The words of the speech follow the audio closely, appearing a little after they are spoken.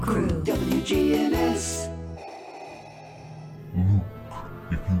WGNS. Luke,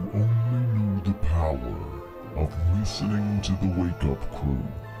 if you only knew the power of listening to the Wake Up Crew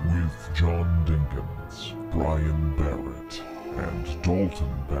with John Dinkins, Brian Barrett, and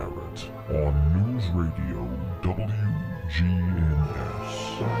Dalton Barrett on News Radio WGNS.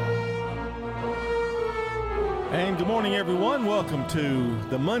 And good morning, everyone. Welcome to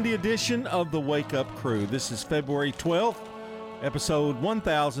the Monday edition of the Wake Up Crew. This is February 12th, episode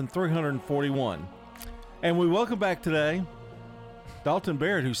 1341. And we welcome back today Dalton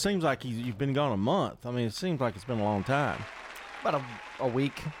Barrett, who seems like you've been gone a month. I mean, it seems like it's been a long time. About a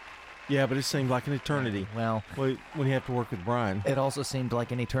week. Yeah, but it seems like an eternity. Well, when you have to work with Brian. it also seemed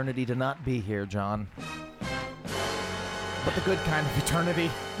like an eternity to not be here, John. But the good kind of eternity.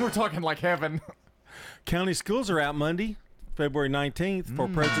 We're talking like heaven. County schools are out Monday, February 19th for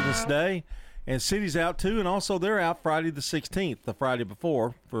President's Day. And city's out too, and also they're out Friday the 16th, the Friday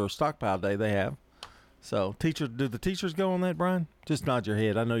before, for Stockpile Day they have. So, do the teachers go on that, Brian? Just nod your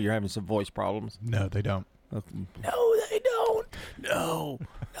head. I know you're having some voice problems. No, they don't. No, they don't. No.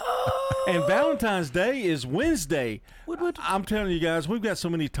 And Valentine's Day is Wednesday. What? I'm telling you guys, we've got so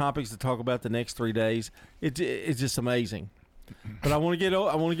many topics to talk about the next 3 days. It's just amazing. But I want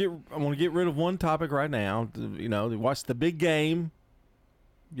to get rid of one topic right now. You know, watch the big game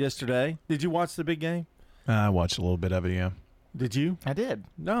yesterday. Did you watch the big game? I watched a little bit of it, yeah. Did you? I did.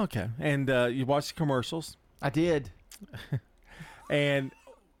 No, okay. And you watched the commercials. I did. And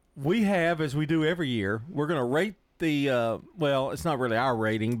we have, as we do every year, we're going to rate the, well, it's not really our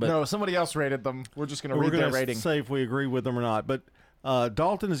rating, but No, somebody else rated them. We're just going to we're read their going to rating. say if we agree with them or not. But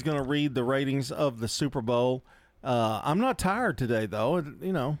Dalton is going to read the ratings of the Super Bowl. I'm not tired today, though.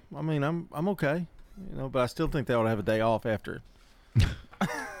 You know, I mean, I'm okay. You know, but I still think they ought to have a day off after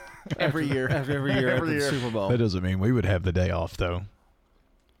every year. after the Super Bowl. That doesn't mean we would have the day off, though.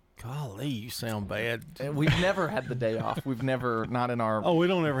 Golly, you sound bad. We've never had the day off. We've never, not in our... Oh, we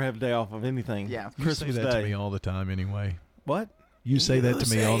don't ever have a day off of anything. Yeah. You Christmas say that Day. to me all the time anyway. What? You say that to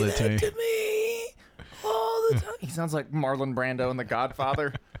me all the time. me all the time. He sounds like Marlon Brando in The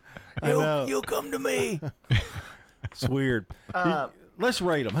Godfather. I know. You come to me. It's weird. Let's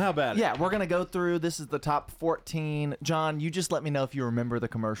rate them. How about it? Yeah, we're going to go through. This is the top 14. John, you just let me know if you remember the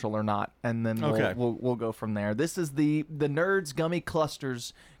commercial or not, and then we'll go from there. This is the Nerds Gummy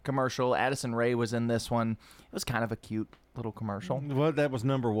Clusters commercial. Addison Rae was in this one. It was kind of a cute little commercial. What? That was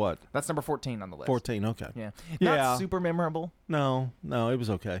number what? That's number 14 on the list. 14, okay. Yeah. Yeah. Not super memorable. No, it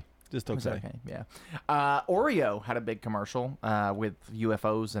was okay. Just It was okay. okay, yeah. Oreo had a big commercial with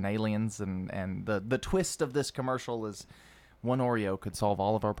UFOs and aliens, and the twist of this commercial is one Oreo could solve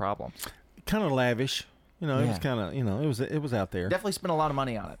all of our problems. Kind of lavish. You know, it was Yeah. kind of, you know, it was out there. Definitely spent a lot of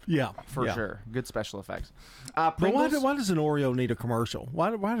money on it. Yeah. For yeah. sure. Good special effects. But Pringles, why does an Oreo need a commercial?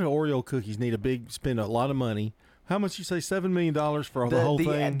 Why do Oreo cookies need spend a lot of money? How much you say, $7 million for the whole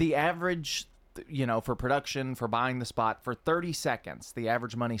thing? The average, you know, for production, for buying the spot, for 30 seconds, the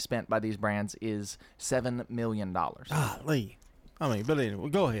average money spent by these brands is $7 million. Lee. I mean, but anyway,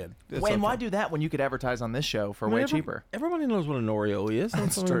 go ahead. It's okay. Why do that when you could advertise on this show for way cheaper? Everybody knows what an Oreo is.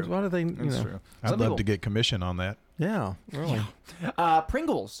 That's true. Why do they? That's true. I'd love to get commission on that. Yeah, really.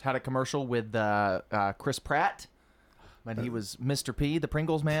 Pringles had a commercial with Chris Pratt when he was Mr. P, the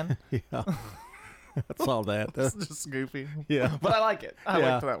Pringles man. Yeah. I saw that. It's just goofy. Yeah. But I like it. I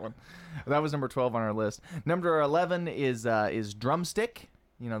Yeah. liked that one. That was number 12 on our list. Number 11 is Drumstick.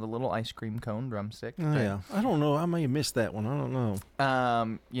 You know, the little ice cream cone drumstick. Oh, yeah. I don't know. I may have missed that one. I don't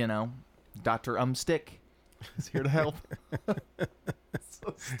know. You know, Dr. Umstick is here to help.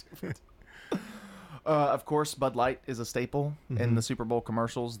 So stupid. Of course, Bud Light is a staple in the Super Bowl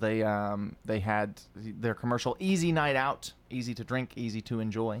commercials. They had their commercial "Easy Night Out," easy to drink, easy to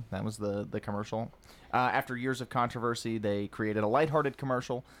enjoy. That was the commercial. After years of controversy, they created a lighthearted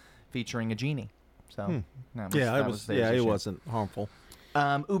commercial featuring a genie. So It wasn't harmful.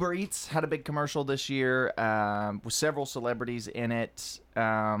 Uber Eats had a big commercial this year with several celebrities in it.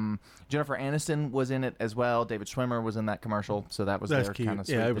 Jennifer Aniston was in it as well. David Schwimmer was in that commercial, so that was That's their cute. kind of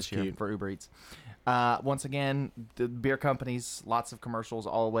Yeah, sweep it was this year cute. for Uber Eats. Once again, the beer companies, lots of commercials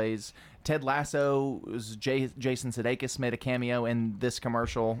always. Ted Lasso, Jason Sudeikis made a cameo in this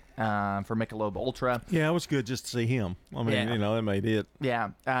commercial for Michelob Ultra. Yeah, it was good just to see him. I mean, Yeah. you know, that made it. Yeah.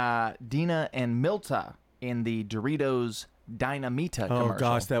 Dina and Milta in the Doritos Dynamita commercial. Oh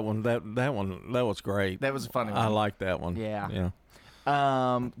gosh, that was great. That was a funny I one. liked that one. Yeah.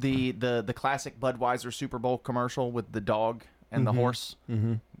 Yeah. The classic Budweiser Super Bowl commercial with the dog and the horse.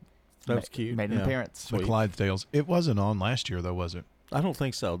 Mm-hmm. That was cute. Made an Yeah. appearance. The Clydesdales. It wasn't on last year, though, was it? I don't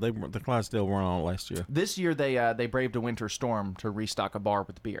think so. The Clydesdale weren't on last year. This year they braved a winter storm to restock a bar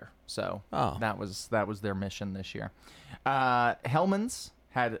with beer. So that was their mission this year. Hellman's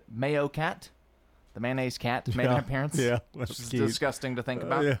had Mayo Cat, the mayonnaise cat, made an appearance. Yeah, which that's is cute. disgusting to think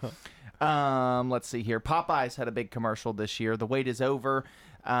about. Let's see here. Popeyes had a big commercial this year. The wait is over.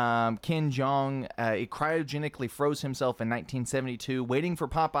 Ken Jeong cryogenically froze himself in 1972, waiting for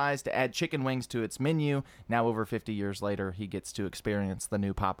Popeyes to add chicken wings to its menu. Now, over 50 years later, he gets to experience the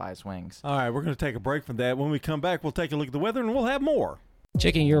new Popeyes wings. All right, we're going to take a break from that. When we come back, we'll take a look at the weather, and we'll have more.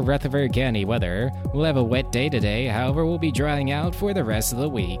 Checking your Rutherford County weather. We'll have a wet day today, however, we'll be drying out for the rest of the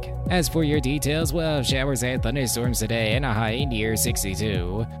week. As for your details, we'll have showers and thunderstorms today and a high near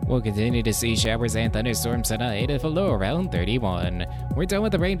 62. We'll continue to see showers and thunderstorms tonight with a low around 31. We're done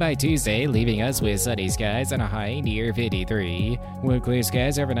with the rain by Tuesday, leaving us with sunny skies and a high near 53. We'll clear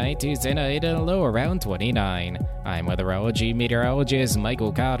skies overnight Tuesday night and a low around 29. I'm weatherology meteorologist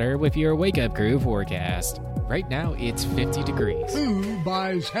Michael Cotter with your Wake Up Crew forecast. Right now, it's 50 degrees. Who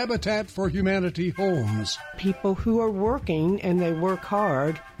buys Habitat for Humanity homes? People who are working and they work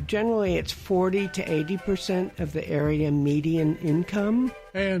hard. Generally, it's 40 to 80% of the area median income.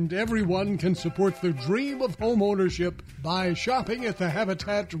 And everyone can support the dream of home ownership by shopping at the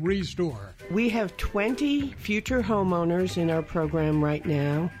Habitat Restore. We have 20 future homeowners in our program right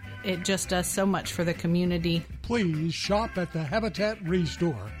now. It just does so much for the community. Please shop at the Habitat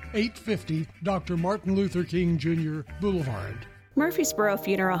Restore, 850 Dr. Martin Luther King Jr. Boulevard. Murfreesboro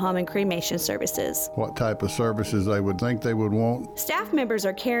Funeral Home and Cremation Services. What type of services they would think they would want. Staff members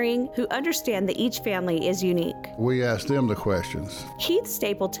are caring who understand that each family is unique. We ask them the questions. Keith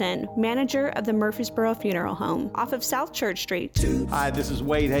Stapleton, manager of the Murfreesboro Funeral Home, off of South Church Street. Hi, this is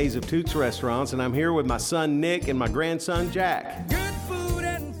Wade Hayes of Toots Restaurants, and I'm here with my son Nick and my grandson Jack. Good food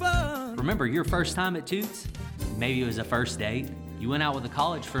and fun. Remember your first time at Toots? Maybe it was a first date, you went out with a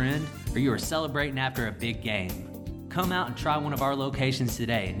college friend, or you were celebrating after a big game. Come out and try one of our locations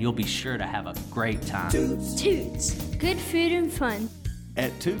today, and you'll be sure to have a great time. Toots. Good food and fun.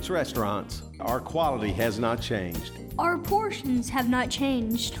 At Toots Restaurants, our quality has not changed. Our portions have not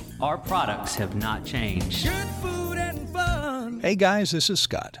changed. Our products have not changed. Good food and fun. Hey guys, this is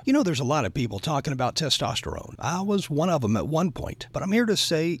Scott. You know, there's a lot of people talking about testosterone. I was one of them at one point, but I'm here to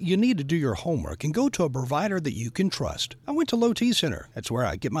say you need to do your homework and go to a provider that you can trust. I went to Low T Center. That's where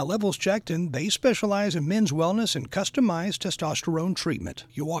I get my levels checked, and they specialize in men's wellness and customized testosterone treatment.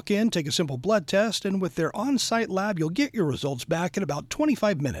 You walk in, take a simple blood test, and with their on-site lab, you'll get your results back in about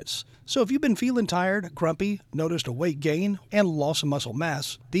 25 minutes. So if you've been feeling tired, grumpy, noticed a weight gain, and loss of muscle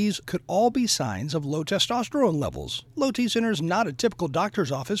mass, these could all be signs of low testosterone levels. Low T Center is not a typical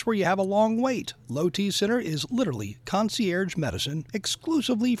doctor's office where you have a long wait. Low T Center is literally concierge medicine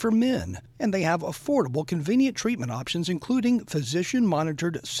exclusively for men, and they have affordable, convenient treatment options, including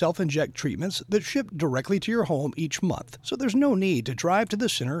physician-monitored self-inject treatments that ship directly to your home each month. So there's no need to drive to the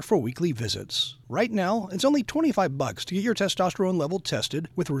center for weekly visits. Right now, it's only $25 to get your testosterone level tested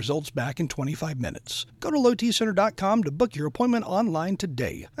with results back in 25 minutes. Go to lowtcenter.com to book your appointment online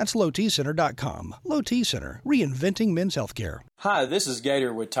today. That's lowtcenter.com. Low T Center, reinventing men's healthcare. Hi, this is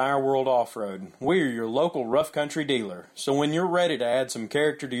Gator with Tire World Off-Road. We are your local rough country dealer. So when you're ready to add some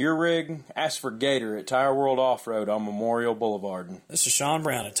character to your rig, ask for Gator at Tire World Off-Road on Memorial Boulevard. This is Sean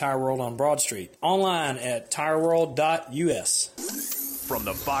Brown at Tire World on Broad Street. Online at tireworld.us. From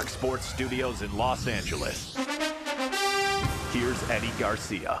the Fox Sports Studios in Los Angeles, here's Eddie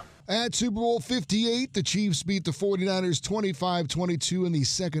Garcia. At Super Bowl 58, the Chiefs beat the 49ers 25-22 in the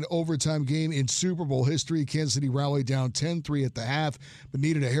second overtime game in Super Bowl history. Kansas City rallied down 10-3 at the half, but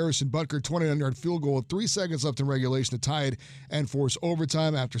needed a Harrison Butker 29-yard field goal with 3 seconds left in regulation to tie it and force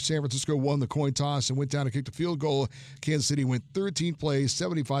overtime. After San Francisco won the coin toss and went down to kick the field goal, Kansas City went 13 plays,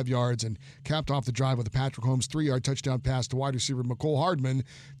 75 yards, and capped off the drive with a Patrick Mahomes 3-yard touchdown pass to wide receiver Mecole Hardman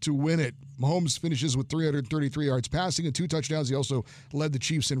to win it. Mahomes finishes with 333 yards passing and 2 touchdowns. He also led the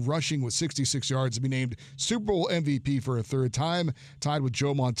Chiefs in rushing with 66 yards to be named Super Bowl MVP for a third time, tied with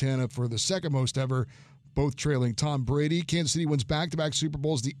Joe Montana for the second most ever, both trailing Tom Brady. Kansas City wins back-to-back Super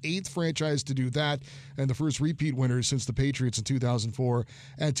Bowls, the 8th franchise to do that, and the first repeat winners since the Patriots in 2004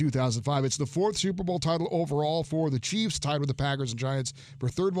 and 2005. It's the 4th Super Bowl title overall for the Chiefs, tied with the Packers and Giants for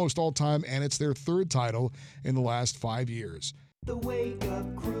 3rd most all-time, and it's their 3rd title in the last 5 years. The Wake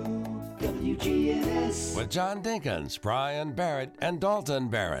Up Crew, WGNS. With John Dinkins, Brian Barrett, and Dalton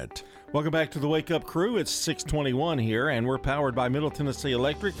Barrett. Welcome back to the Wake Up Crew. It's 6:21 here, and we're powered by Middle Tennessee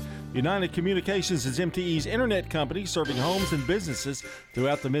Electric. United Communications is MTE's internet company serving homes and businesses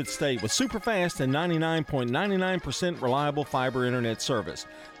throughout the mid-state with super fast and 99.99% reliable fiber internet service.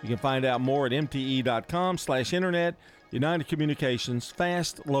 You can find out more at mte.com/internet. United Communications,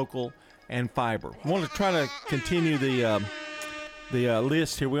 fast, local, and fiber. I want to try to continue the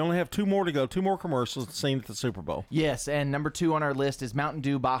list here. We only have 2 more to go, 2 more commercials seen at the Super Bowl. Yes, and number 2 on our list is Mountain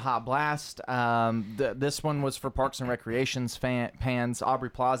Dew Baja Blast. This one was for Parks and Recreation's fans. Aubrey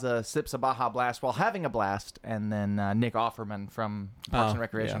Plaza sips a Baja Blast while having a blast, and then Nick Offerman from Parks and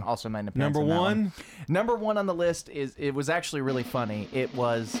Recreation also made an appearance. Number 1? Number 1 on the list it was actually really funny. It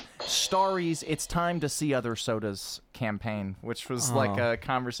was Starry's It's Time to See Other Sodas campaign, which was like a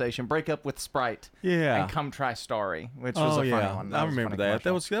conversation. Break up with Sprite. Yeah. And come try Starry, which was a funny one. I remember that.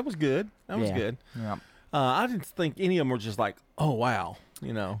 That was good. That was good. Yeah. I didn't think any of them were just like, oh, wow.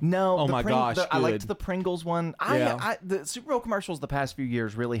 You know. No. Oh, my gosh, I good. liked the Pringles one. The Super Bowl commercials the past few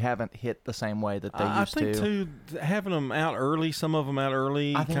years really haven't hit the same way that they used to. I think, too, having them out early, some of them out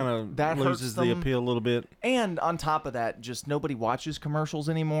early, kind of loses the appeal a little bit. And on top of that, just nobody watches commercials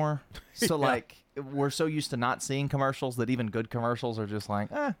anymore. So, we're so used to not seeing commercials that even good commercials are just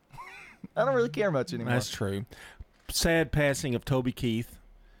like, I don't really care much anymore. That's true. Sad passing of Toby Keith.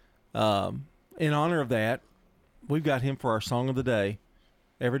 In honor of that, we've got him for our song of the day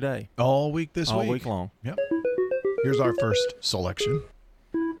every day. All week this week. All week long. Yep. Here's our first selection.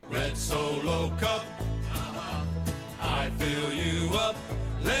 Red Solo Cup, I fill you up.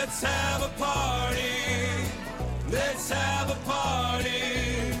 Let's have a party. Let's have a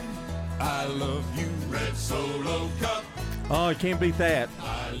party. I love you, Red Solo Cup. Oh, you can't beat that.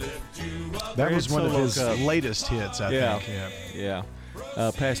 I lift you up. That was one of his Cup. latest hits, I think. Yeah.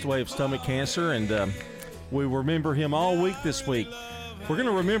 Passed away of stomach cancer, and we remember him all week this week. We're going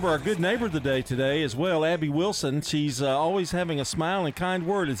to remember our good neighbor of the day today as well, Abby Wilson. She's always having a smile and kind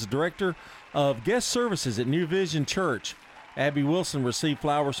word as the director of guest services at New Vision Church. Abby Wilson received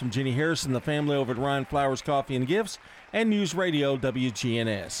flowers from Jenny Harrison, the family over at Ryan Flowers Coffee and Gifts, and News Radio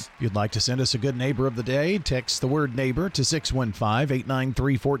WGNS. If you'd like to send us a good neighbor of the day, text the word neighbor to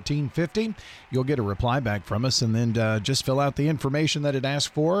 615-893-1450. You'll get a reply back from us, and then just fill out the information that it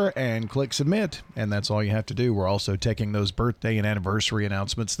asks for and click submit, and that's all you have to do. We're also taking those birthday and anniversary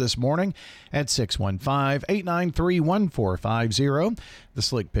announcements this morning at 615-893-1450. The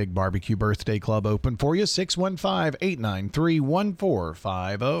Slick Pig Barbecue Birthday Club open for you,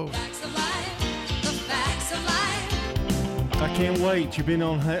 615-893-1450. I can't wait. You've been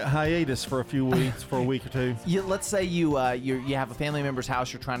on hiatus for a few weeks, for a week or two. Let's say you have a family member's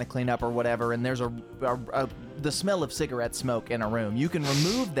house you're trying to clean up or whatever, and there's the smell of cigarette smoke in a room. You can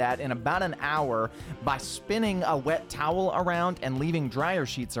remove that in about an hour by spinning a wet towel around and leaving dryer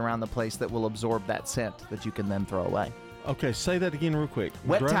sheets around the place that will absorb that scent that you can then throw away. Okay, say that again real quick.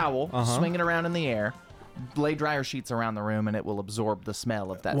 Wet towel, swing it around in the air, lay dryer sheets around the room, and it will absorb the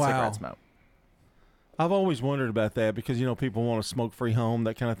smell of that cigarette smoke. I've always wondered about that because, people want a smoke-free home,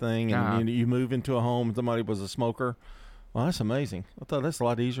 that kind of thing, and you move into a home and somebody was a smoker. Well, that's amazing. I thought that's a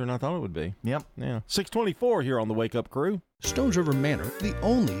lot easier than I thought it would be. Yep. Yeah. 624 here on the Wake Up Crew. Stones River Manor, the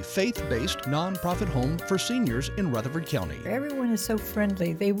only faith-based nonprofit home for seniors in Rutherford County. Everyone is so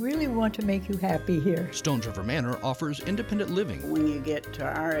friendly. They really want to make you happy here. Stones River Manor offers independent living. When you get to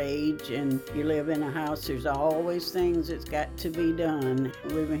our age and you live in a house, there's always things that's got to be done.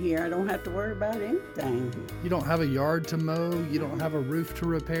 Living here, I don't have to worry about anything. You don't have a yard to mow. You don't have a roof to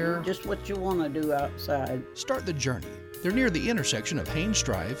repair. Just what you want to do outside. Start the journey. They're near the intersection of Haynes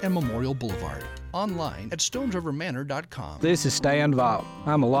Drive and Memorial Boulevard. Online at stonesrivermanor.com. This is Stan Vaught.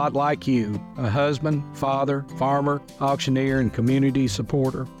 I'm a lot like you, a husband, father, farmer, auctioneer, and community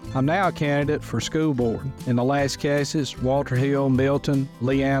supporter. I'm now a candidate for school board. In the last cases, Walter Hill, Milton,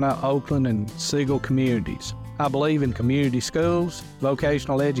 Leanna, Oakland, and Siegel communities. I believe in community schools,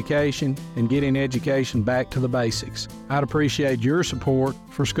 vocational education, and getting education back to the basics. I'd appreciate your support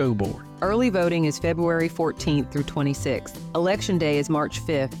for school board. Early voting is February 14th through 26th. Election Day is March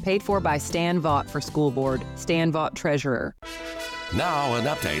 5th, paid for by Stan Vaught for school board. Stan Vaught, Treasurer. Now an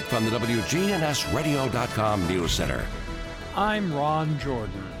update from the WGNSradio.com News Center. I'm Ron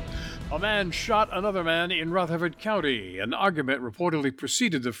Jordan. A man shot another man in Rutherford County. An argument reportedly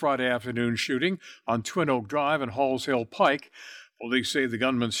preceded the Friday afternoon shooting on Twin Oak Drive and Halls Hill Pike. Police say the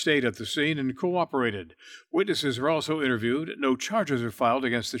gunman stayed at the scene and cooperated. Witnesses are also interviewed. No charges are filed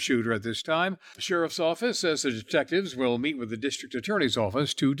against the shooter at this time. The sheriff's office says the detectives will meet with the district attorney's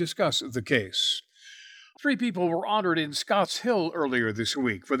office to discuss the case. 3 people were honored in Scotts Hill earlier this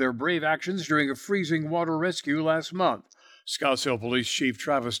week for their brave actions during a freezing water rescue last month. Scotts Hill Police Chief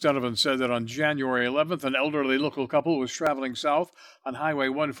Travis Donovan said that on January 11th, an elderly local couple was traveling south on Highway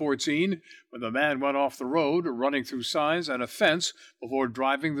 114 when the man went off the road, running through signs and a fence before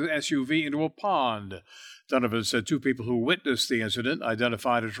driving the SUV into a pond. Donovan said 2 people who witnessed the incident,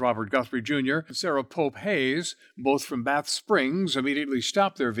 identified as Robert Guthrie Jr. and Sarah Pope Hayes, both from Bath Springs, immediately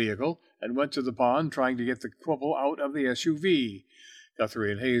stopped their vehicle and went to the pond trying to get the couple out of the SUV.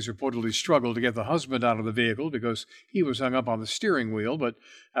 Guthrie and Hayes reportedly struggled to get the husband out of the vehicle because he was hung up on the steering wheel, but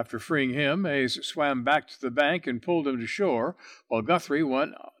after freeing him, Hayes swam back to the bank and pulled him to shore, while Guthrie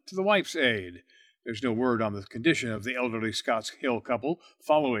went to the wife's aid. There's no word on the condition of the elderly Scotts Hill couple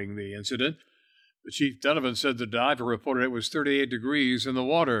following the incident. But Chief Donovan said the diver reported it was 38 degrees in the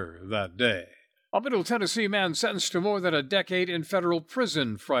water that day. A Middle Tennessee man sentenced to more than a decade in federal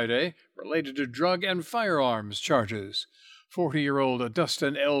prison Friday related to drug and firearms charges. 40-year-old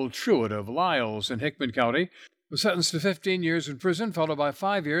Dustin L. Truitt of Lyles in Hickman County was sentenced to 15 years in prison, followed by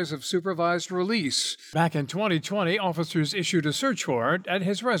 5 years of supervised release. Back in 2020, officers issued a search warrant at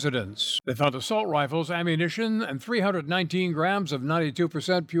his residence. They found assault rifles, ammunition, and 319 grams of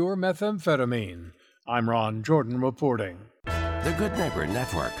 92% pure methamphetamine. I'm Ron Jordan reporting. The Good Neighbor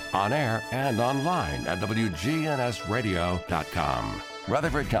Network, on air and online at WGNSradio.com.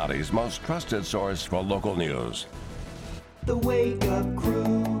 Rutherford County's most trusted source for local news. The Wake Up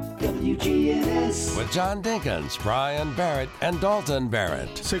Crew, WGNS. With John Dinkins, Brian Barrett, and Dalton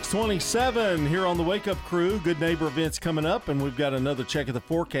Barrett. 627 here on the Wake Up Crew. Good Neighbor events coming up, and we've got another check of the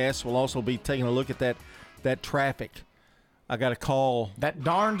forecast. We'll also be taking a look at that traffic. I got a call. That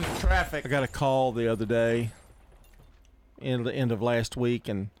darned traffic. I got a call the other day, in the end of last week,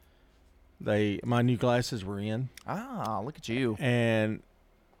 and my new glasses were in. Ah, look at you.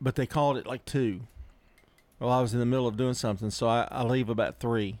 But they called it like 2. Well, I was in the middle of doing something, so I leave about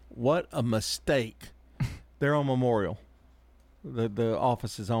 3. What a mistake. They're on Memorial. The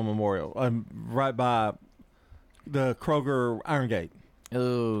office is on Memorial. Right by the Kroger Iron Gate.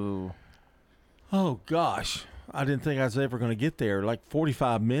 Oh, gosh. I didn't think I was ever going to get there. Like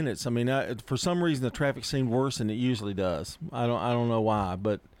 45 minutes. I mean, for some reason, the traffic seemed worse than it usually does. I don't know why,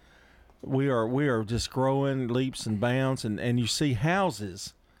 but we are just growing leaps and bounds, and you see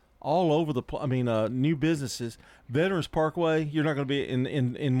houses all over the place. I mean, new businesses. Veterans Parkway, you're not going to be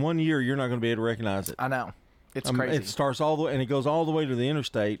in 1 year. You're not going to be able to recognize it. I know, it's crazy. It starts all the way, and it goes all the way to the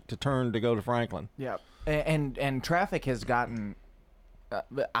interstate to turn to go to Franklin. Yeah, and traffic has gotten.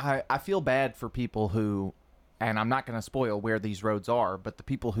 I feel bad for people who, and I'm not going to spoil where these roads are, but the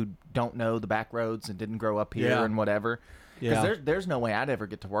people who don't know the back roads and didn't grow up here and whatever. Because there's no way I'd ever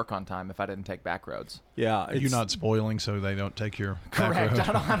get to work on time if I didn't take back roads. Yeah, you're not spoiling, so they don't take your correct. Back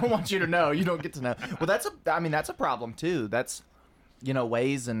road. I don't want you to know. You don't get to know. Well, that's a problem too. That's,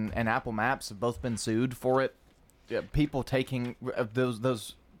 Waze and Apple Maps have both been sued for it. People taking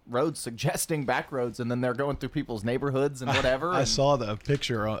those roads, suggesting back roads, and then they're going through people's neighborhoods and whatever. I saw the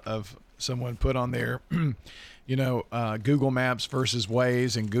picture of someone put on there. Google Maps versus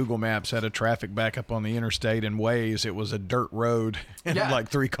Waze, and Google Maps had a traffic backup on the interstate, and Waze, it was a dirt road and like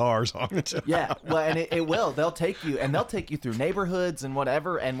 3 cars on it. Yeah, well, and it will. They'll take you through neighborhoods and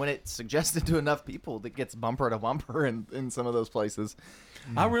whatever, and when it's suggested to enough people, that gets bumper to bumper in some of those places.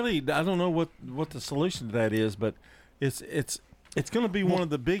 I don't know what the solution to that is, but it's going to be one of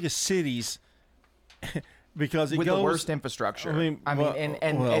the biggest cities. Because with the worst infrastructure. And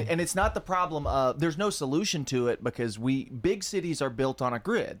it's not the problem of, there's no solution to it, because big cities are built on a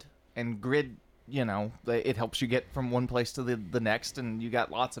grid, and grid, it helps you get from one place to the next, and you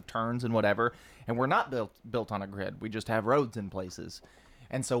got lots of turns and whatever. And we're not built on a grid. We just have roads in places.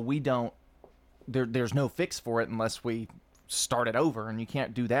 And so there's no fix for it unless we start it over, and you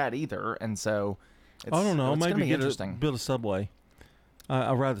can't do that either. And so I don't know, maybe build a subway.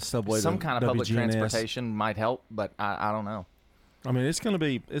 I'd rather the subway. Some kind of public transportation might help, but I don't know. I mean, it's gonna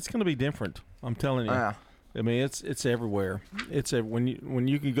be different. I'm telling you. Yeah. I mean, it's everywhere. When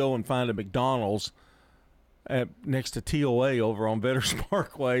you can go and find a McDonald's next to TOA over on Veterans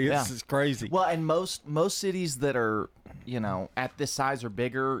Parkway. It's crazy. Well, and most cities that are at this size or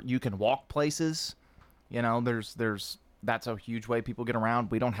bigger, you can walk places. That's a huge way people get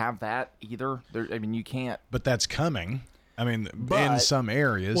around. We don't have that either. You can't. But that's coming. in some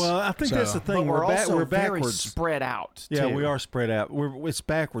areas. Well, I think that's the thing. But we're also backwards. Very spread out. Yeah, too. we are spread out. It's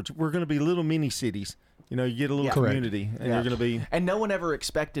backwards. We're going to be little mini cities. You get a little community, and you're going to be. And no one ever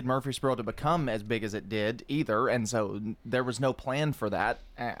expected Murfreesboro to become as big as it did either, and so there was no plan for that.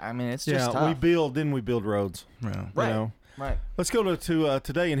 It's just tough. Then we build roads. Yeah. Right. Right. Let's go to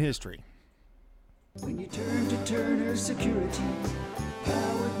Today in History. When you turn to Turner Security,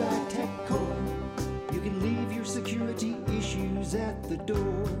 powered by TechCore, you can leave your security the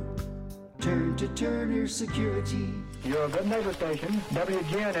door. Turn to Turner Security. You're a good neighbor station,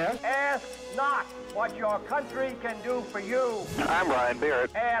 WGNS. Ask not what your country can do for you. I'm Ryan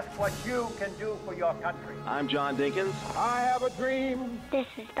Barrett. Ask what you can do for your country. I'm John Dinkins. I have a dream. This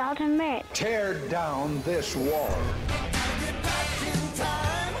is Dalton Merritt. Tear down this wall.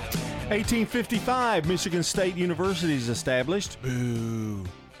 1855, Michigan State University is established. Boo.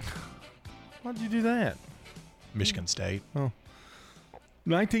 Why'd you do that? Michigan State. Oh.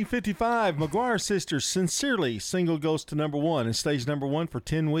 1955, McGuire Sisters Sincerely single goes to number 1 and stays number 1 for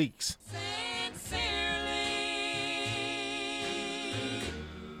 10 weeks.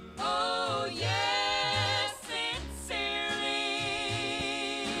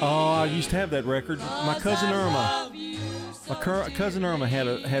 Oh, I used to have that record. My cousin Irma. Cousin Irma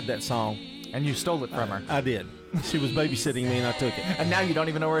had that song. And you stole it from her. I did. She was babysitting me and I took it. And now you don't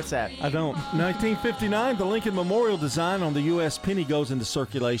even know where it's at. I don't. 1959, the Lincoln Memorial design on the U.S. penny goes into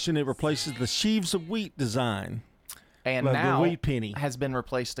circulation. It replaces the sheaves of wheat design. And the now wheat penny has been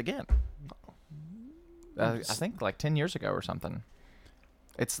replaced again. I think like 10 years ago or something.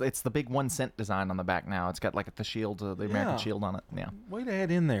 It's the big 1 cent design on the back now. It's got like the shield, the American shield on it. Yeah. Way to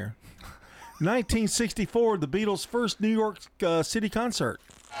add in there. 1964, the Beatles' first New York City concert.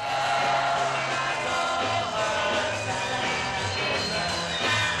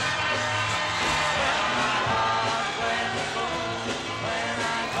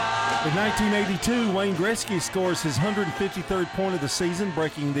 In 1982, Wayne Gretzky scores his 153rd point of the season,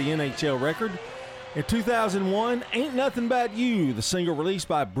 breaking the NHL record. In 2001, Ain't Nothing About You, the single released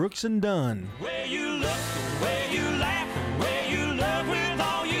by Brooks and Dunn. Where you look, where you laugh, where you love with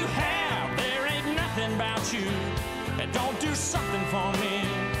all you have. There ain't nothing about you that don't do something for me.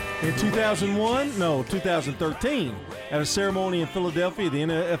 In 2013, at a ceremony in Philadelphia, the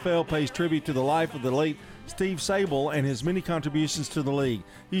NFL pays tribute to the life of the late Steve Sable and his many contributions to the league.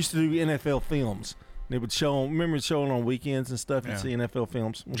 He used to do NFL films. They would show, remember showing on weekends and stuff, you'd see NFL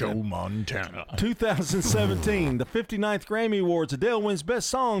films. Joe Montana. 2017, the 59th Grammy Awards, Adele wins Best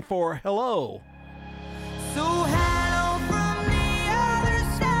Song for Hello. So hello from the other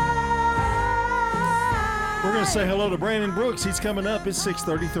side. We're going to say hello to Brandon Brooks. He's coming up at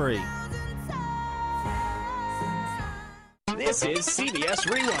 6:33. This is CBS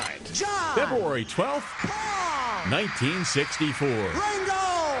Rewind. John! February 12th, 1964. Ringo!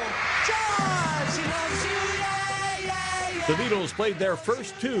 George! She loves you, yeah, yeah. The Beatles played their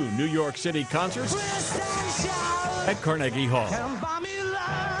first 2 New York City concerts at Carnegie Hall.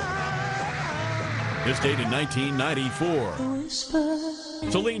 This date in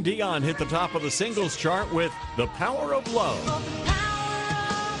 1994. Celine Dion hit the top of the singles chart with The Power of Love.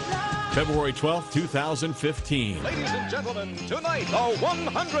 February 12th, 2015. Ladies and gentlemen, tonight, the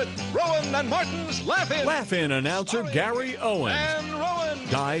 100th Rowan and Martin's Laugh-In. Laugh-In announcer Gary Owen And Rowan.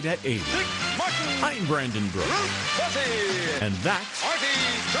 died at 80. Dick Martin. I'm Brandon Brooks. Ruth Buzzy. And that's Artie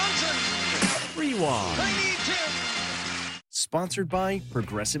Johnson. Rewind. Tiny Tim. Sponsored by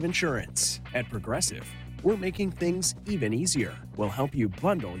Progressive Insurance. At Progressive, we're making things even easier. We'll help you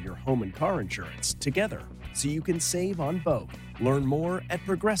bundle your home and car insurance together so you can save on both. Learn more at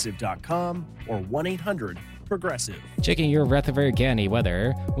progressive.com or 1-800-PROGRESSIVE. Checking your Rutherford County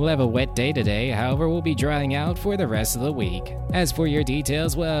weather. We'll have a wet day today, however, we'll be drying out for the rest of the week. As for your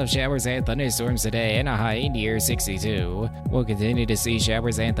details, we'll have showers and thunderstorms today and a high near 62. We'll continue to see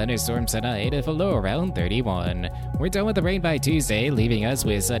showers and thunderstorms tonight with a low around 31. We're done with the rain by Tuesday, leaving us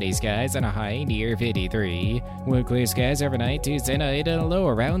with sunny skies and a high near 53. We'll clear skies overnight Tuesday night and a low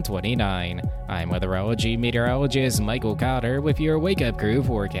around 29. I'm weatherology meteorologist Michael Cotter with your Wake Up Crew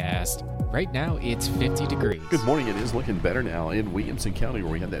forecast. Right now, it's 50 degrees. Good morning. It is looking better now in Williamson County,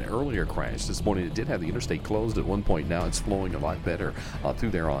 where we had that earlier crash this morning. It did have the interstate closed at one point. Now it's flowing a lot better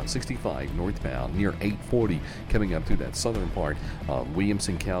through there on 65 northbound near 840, coming up through that southern part of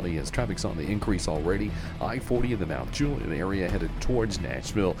Williamson County as traffic's on the increase already. I-40 in the Mount Juliet area headed towards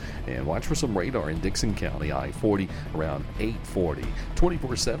Nashville. And watch for some radar in Dixon County, I-40 around 840.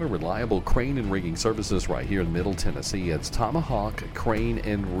 24/7 reliable crane and rigging services right here in Middle Tennessee. It's Tomahawk Crane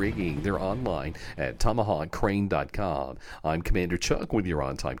and Rigging. They're online at tomahawkcrane.com. I'm Commander Chuck with your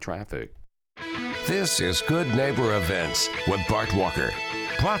on-time traffic. This is Good Neighbor Events with Bart Walker.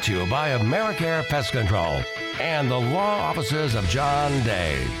 Brought to you by AmeriCare Pest Control and the law offices of John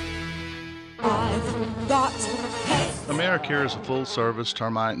Day. I've got pets. AmeriCare is a full-service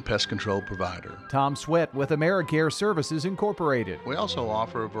termite and pest control provider. Tom Sweat with AmeriCare Services Incorporated. We also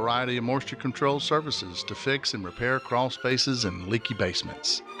offer a variety of moisture control services to fix and repair crawl spaces and leaky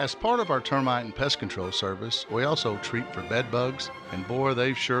basements. As part of our termite and pest control service, we also treat for bed bugs, and boy,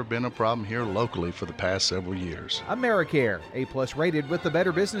 they've sure been a problem here locally for the past several years. AmeriCare, A+ rated with the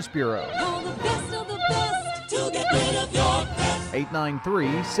Better Business Bureau. Call the best of the best to get rid of your pest.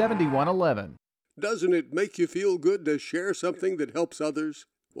 893-7111. Doesn't it make you feel good to share something that helps others?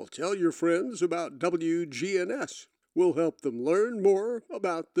 Well, tell your friends about WGNS. We'll help them learn more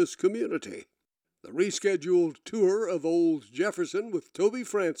about this community. The rescheduled tour of Old Jefferson with Toby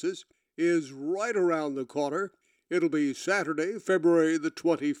Francis is right around the corner. It'll be Saturday, February the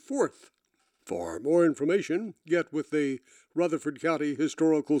 24th. For more information, get with the Rutherford County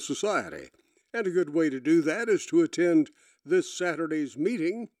Historical Society. And a good way to do that is to attend this Saturday's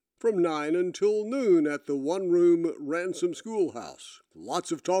meeting from 9 until noon at the one-room Ransom Schoolhouse.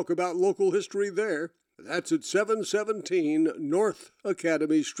 Lots of talk about local history there. That's at 717 North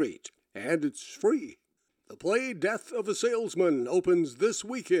Academy Street. And it's free. The play Death of a Salesman opens this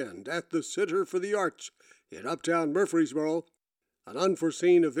weekend at the Center for the Arts in Uptown Murfreesboro. An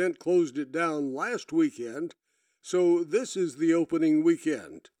unforeseen event closed it down last weekend, so this is the opening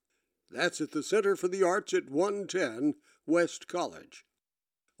weekend. That's at the Center for the Arts at 110 West College.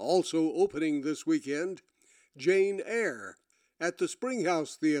 Also opening this weekend, Jane Eyre at the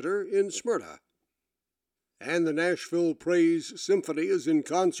Springhouse Theater in Smyrna. And the Nashville Praise Symphony is in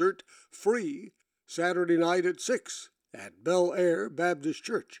concert, free, Saturday night at 6 at Bel Air Baptist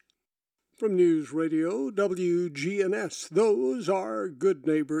Church. From News Radio WGNS, those are Good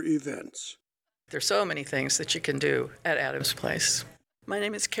Neighbor events. There's so many things that you can do at Adams Place. My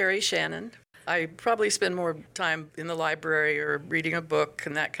name is Carrie Shannon. I probably spend more time in the library or reading a book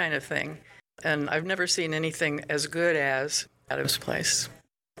and that kind of thing. And I've never seen anything as good as Adams Place.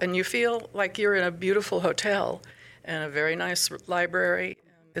 And you feel like you're in a beautiful hotel and a very nice library.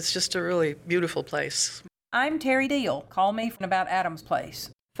 It's just a really beautiful place. I'm Terry Deal. Call me about Adams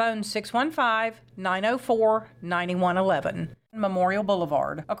Place. Phone 615-904-9111. Memorial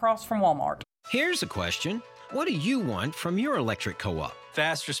Boulevard, across from Walmart. Here's a question. What do you want from your electric co-op?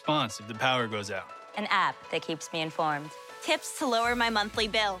 Fast response if the power goes out. An app that keeps me informed. Tips to lower my monthly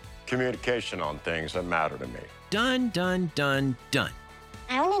bill. Communication on things that matter to me. Done, done, done, done.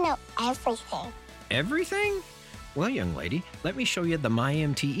 I want to know everything. Everything? Well, young lady, let me show you the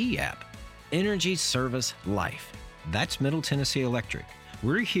MyMTE app. Energy Service Life. That's Middle Tennessee Electric.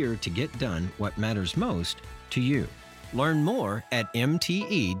 We're here to get done what matters most to you. Learn more at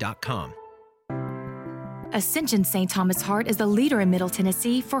mte.com. Ascension St. Thomas Heart is the leader in Middle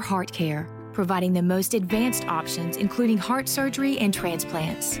Tennessee for heart care, providing the most advanced options, including heart surgery and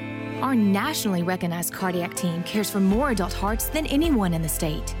transplants. Our nationally recognized cardiac team cares for more adult hearts than anyone in the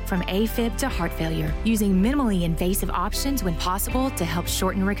state, from AFib to heart failure, using minimally invasive options when possible to help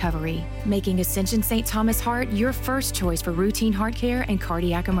shorten recovery, making Ascension St. Thomas Heart your first choice for routine heart care and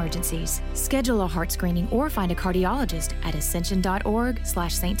cardiac emergencies. Schedule a heart screening or find a cardiologist at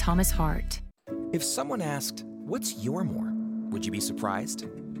ascension.org/St. Thomas Heart. If someone asked, what's your more? Would you be surprised?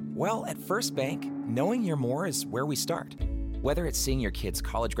 Well, at First Bank, knowing your more is where we start. Whether it's seeing your kid's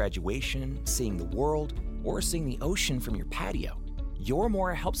college graduation, seeing the world, or seeing the ocean from your patio, your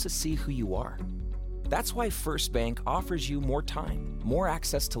more helps us see who you are. That's why First Bank offers you more time, more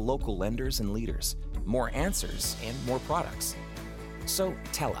access to local lenders and leaders, more answers, and more products. So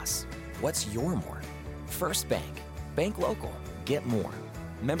tell us, what's your more? First Bank. Bank local. Get more.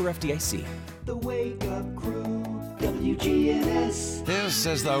 Member FDIC. The Wake Up Crew, WGNS. This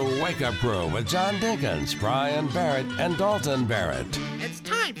is the Wake Up Crew with John Dinkins, Brian Barrett, and Dalton Barrett. It's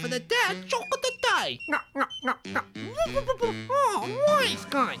time for the dad joke of the day. Oh, nice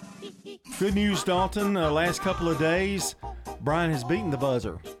guy. Good news, Dalton. Last couple of days, Brian has beaten the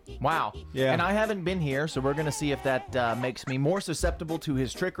buzzer. Wow. Yeah. And I haven't been here, so we're going to see if that makes me more susceptible to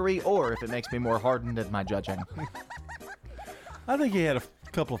his trickery or if it makes me more hardened at my judging. I think he had a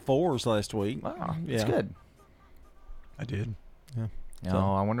couple of fours last week. Wow, that's good. I did. Yeah. So,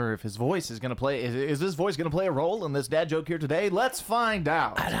 I wonder if his voice is going to play. Is his voice going to play a role in this dad joke here today? Let's find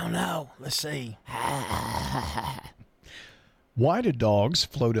out. I don't know. Let's see. Why do dogs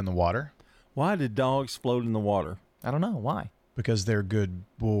float in the water? Why did dogs float in the water? I don't know. Why? Because they're good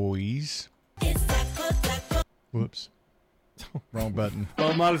boys. Whoops. Wrong button.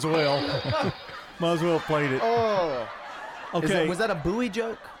 Well, might as well. Might as well have played it. Oh. Okay. Was that a buoy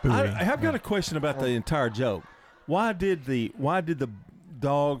joke? I have got a question about the entire joke. Why did the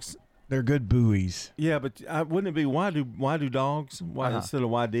dogs? They're good buoys. Yeah, but wouldn't it be why do dogs? Why instead of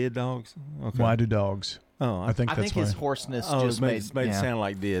why did dogs? Okay. Why do dogs? Oh, I think I that's think his why. hoarseness Oh, just made it yeah. sound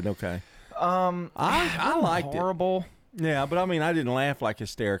like did. Okay. I liked horrible. it. Yeah, but I mean, I didn't laugh like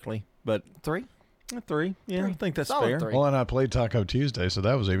hysterically. But 3. 3. Yeah, I think that's Solid fair. 3. Well, and I played Taco Tuesday, so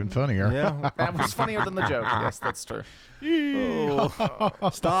that was even funnier. Yeah. That was funnier than the joke. Yes, that's true. Oh,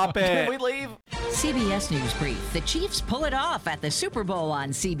 stop it. Can we leave? CBS News Brief. The Chiefs pull it off at the Super Bowl on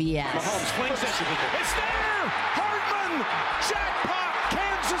CBS. Mahomes flings it. It's there! Hardman! Jackpot!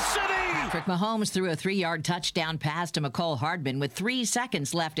 Kansas City! Patrick Mahomes threw a 3-yard touchdown pass to McCole Hardman with 3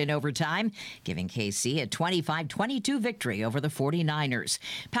 seconds left in overtime, giving KC a 25-22 victory over the 49ers.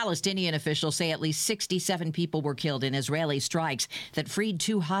 Palestinian officials say at least 67 people were killed in Israeli strikes that freed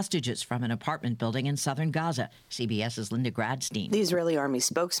 2 hostages from an apartment building in southern Gaza. CBS's Linda Gradstein. The Israeli army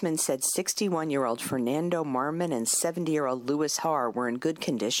spokesman said 61-year-old Fernando Marman and 70-year-old Louis Har were in good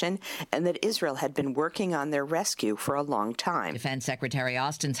condition and that Israel had been working on their rescue for a long time. Defense Secretary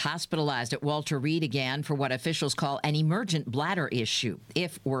Austin's hospitalized at Walter Reed again for what officials call an emergent bladder issue.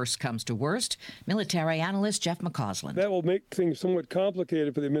 If worse comes to worst, military analyst Jeff McCausland. That will make things somewhat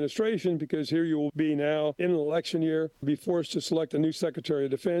complicated for the administration because here you will be now in an election year, be forced to select a new Secretary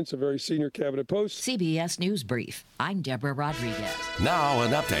of Defense, a very senior cabinet post. CBS News Brief. I'm Deborah Rodriguez. Now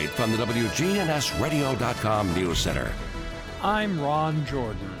an update from the WGNSradio.com News Center. I'm Ron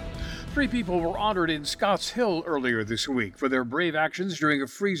Jordan. 3 people were honored in Scotts Hill earlier this week for their brave actions during a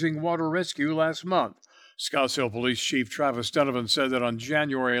freezing water rescue last month. Scotts Hill Police Chief Travis Donovan said that on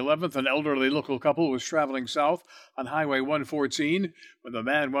January 11th, an elderly local couple was traveling south on Highway 114 when the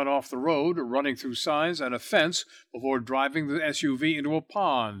man went off the road, running through signs and a fence before driving the SUV into a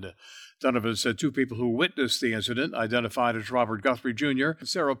pond. Donovan said 2 people who witnessed the incident, identified as Robert Guthrie Jr. and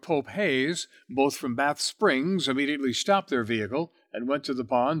Sarah Pope Hayes, both from Bath Springs, immediately stopped their vehicle and went to the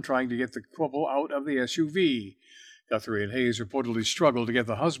pond trying to get the couple out of the SUV. Guthrie and Hayes reportedly struggled to get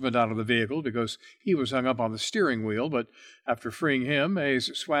the husband out of the vehicle because he was hung up on the steering wheel, but after freeing him,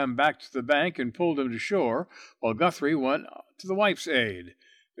 Hayes swam back to the bank and pulled him to shore, while Guthrie went to the wife's aid.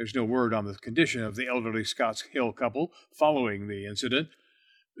 There's no word on the condition of the elderly Scotts Hill couple following the incident.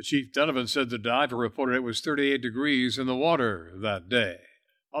 But Chief Donovan said the diver reported it was 38 degrees in the water that day.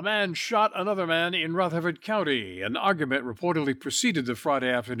 A man shot another man in Rutherford County. An argument reportedly preceded the Friday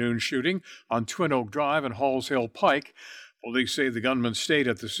afternoon shooting on Twin Oak Drive and Halls Hill Pike. Police say the gunman stayed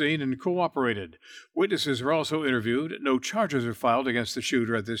at the scene and cooperated. Witnesses are also interviewed. No charges are filed against the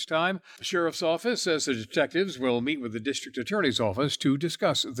shooter at this time. The sheriff's office says the detectives will meet with the district attorney's office to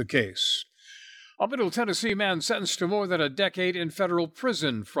discuss the case. A Middle Tennessee man sentenced to more than a decade in federal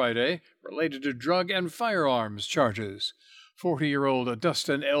prison Friday related to drug and firearms charges. 40-year-old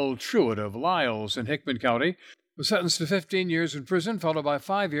Dustin L. Truitt of Lyles in Hickman County was sentenced to 15 years in prison, followed by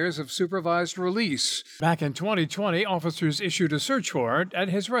 5 years of supervised release. Back in 2020, officers issued a search warrant at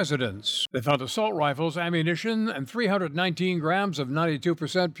his residence. They found assault rifles, ammunition, and 319 grams of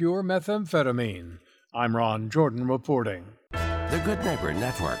 92% pure methamphetamine. I'm Ron Jordan reporting. The Good Neighbor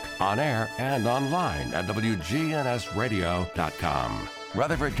Network, on air and online at WGNSradio.com.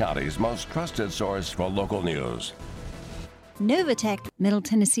 Rutherford County's most trusted source for local news. Novatech, Middle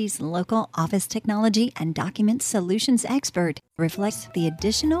Tennessee's local office technology and document solutions expert, reflects the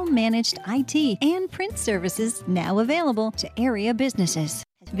additional managed IT and print services now available to area businesses.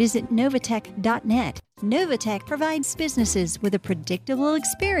 Visit Novatech.net. Novatech provides businesses with a predictable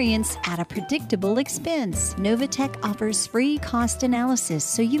experience at a predictable expense. Novatech offers free cost analysis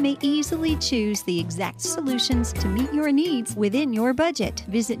so you may easily choose the exact solutions to meet your needs within your budget.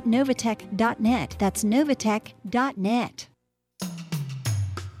 Visit Novatech.net. That's Novatech.net.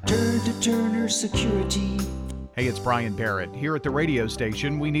 Turn to Turner Security. Hey, it's Brian Barrett. Here at the radio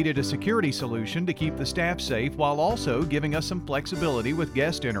station, we needed a security solution to keep the staff safe while also giving us some flexibility with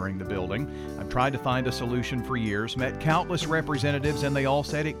guests entering the building. I've tried to find a solution for years, met countless representatives, and they all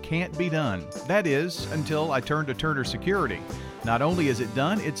said it can't be done. That is, until I turned to Turner Security. Not only is it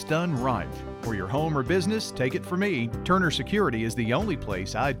done, it's done right. For your home or business, take it from me. Turner Security is the only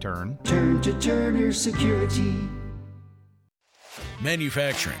place I'd turn. Turn to Turner Security.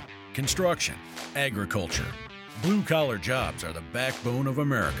 Manufacturing, construction, agriculture. Blue-collar jobs are the backbone of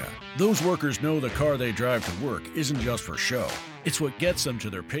America. Those workers know the car they drive to work isn't just for show. It's what gets them to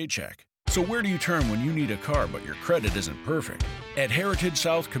their paycheck. So where do you turn when you need a car but your credit isn't perfect? At Heritage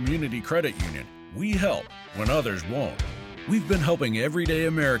South Community Credit Union, we help when others won't. We've been helping everyday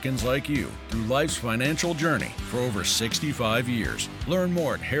Americans like you through life's financial journey for over 65 years. Learn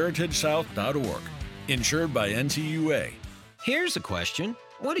more at heritagesouth.org. Insured by NCUA. Here's a question.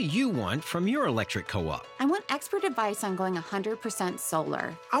 What do you want from your electric co-op? I want expert advice on going 100%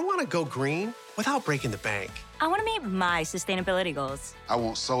 solar. I want to go green without breaking the bank. I want to meet my sustainability goals. I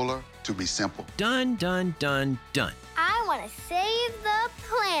want solar to be simple. Done, done, done, done. I want to save the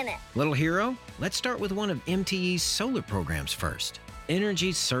planet. Little hero, let's start with one of MTE's solar programs first.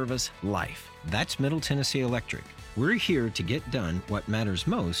 Energy Service Life. That's Middle Tennessee Electric. We're here to get done what matters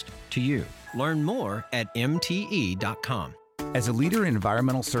most to you. Learn more at MTE.com. As a leader in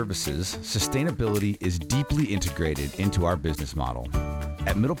environmental services, sustainability is deeply integrated into our business model.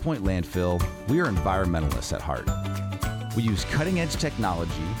 At Middle Point Landfill, we are environmentalists at heart. We use cutting-edge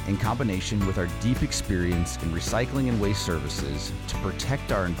technology in combination with our deep experience in recycling and waste services to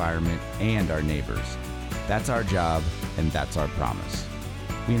protect our environment and our neighbors. That's our job, and that's our promise.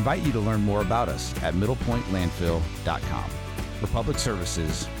 We invite you to learn more about us at middlepointlandfill.com. For public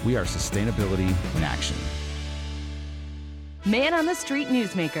services, we are sustainability in action. Man on the Street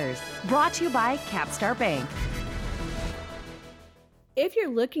Newsmakers, brought to you by Capstar Bank. If you're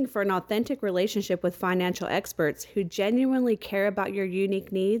looking for an authentic relationship with financial experts who genuinely care about your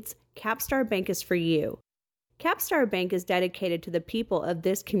unique needs, Capstar Bank is for you. Capstar Bank is dedicated to the people of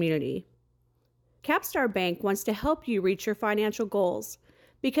this community. Capstar Bank wants to help you reach your financial goals,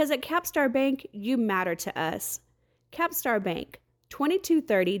 because at Capstar Bank, you matter to us. Capstar Bank,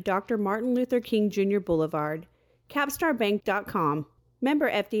 2230 Dr. Martin Luther King Jr. Boulevard, capstarbank.com.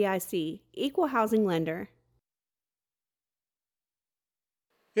 Member FDIC, Equal Housing Lender.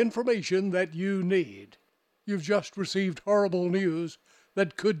 Information that you need. You've just received horrible news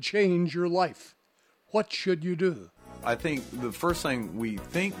that could change your life. What should you do? I think the first thing we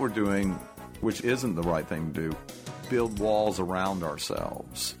think we're doing, which isn't the right thing to do, build walls around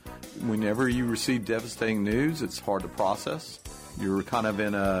ourselves. Whenever you receive devastating news, it's hard to process. You're kind of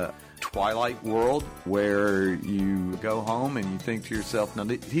in a twilight world where you go home and you think to yourself, now,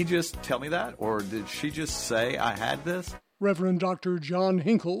 did he just tell me that? Or did she just say I had this? Reverend Dr. John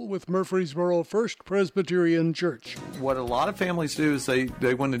Hinkle with Murfreesboro First Presbyterian Church. What a lot of families do is they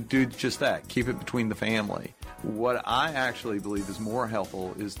want to do just that, keep it between the family. What I actually believe is more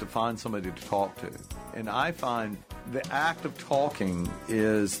helpful is to find somebody to talk to. And I find the act of talking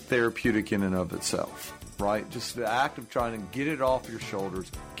is therapeutic in and of itself, right? Just the act of trying to get it off your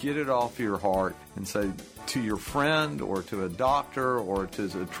shoulders, get it off your heart, and say to your friend or to a doctor or to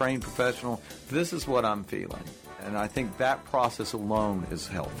a trained professional, this is what I'm feeling. And I think that process alone is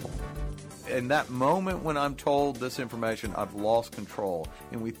helpful. In that moment when I'm told this information, I've lost control.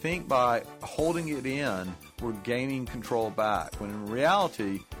 And we think by holding it in, we're gaining control back. When in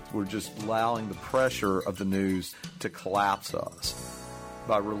reality, we're just allowing the pressure of the news to collapse us.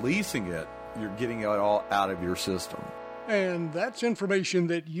 By releasing it, you're getting it all out of your system. And that's information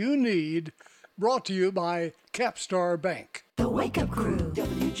that you need, brought to you by Capstar Bank. The Wake Up Crew,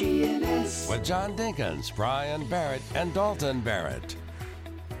 WGNS. With John Dinkins, Brian Barrett, and Dalton Barrett.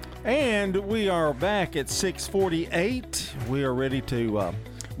 And we are back at 6:48. We are ready to...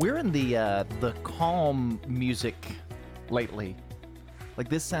 We're in the calm music lately. Like,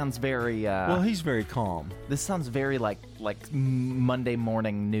 this sounds very... well, he's very calm. This sounds very like Monday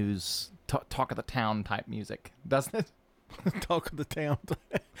morning news, talk of the town type music, doesn't it? Talk of the town.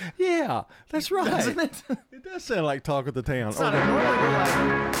 Yeah, that's right. Doesn't it? It does sound like Talk of the Town. It's not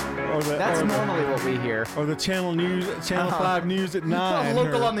normally what we hear. Or the Channel 5 News at 9.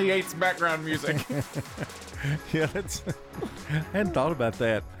 Local on the 8's background music. Yeah, I hadn't thought about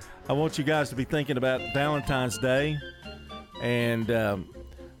that. I want you guys to be thinking about Valentine's Day. And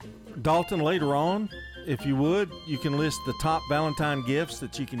Dalton, later on, if you would, you can list the top Valentine gifts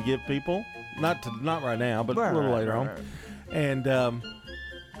that you can give people. Not right now, but a little later on. Right. And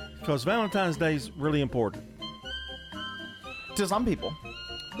because Valentine's Day is really important. To some people.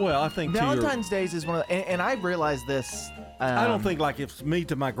 Well, I think Valentine's Day is one of the, and I realized this. I don't think, like, if it's me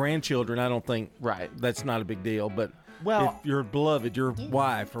to my grandchildren, I don't think that's not a big deal. But if your beloved, your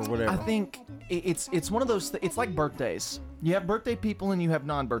wife or whatever. I think it's one of those, it's like birthdays. You have birthday people and you have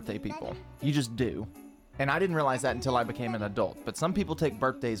non-birthday people. You just do. And I didn't realize that until I became an adult. But some people take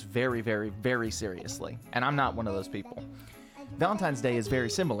birthdays very, very, very seriously. And I'm not one of those people. Valentine's Day is very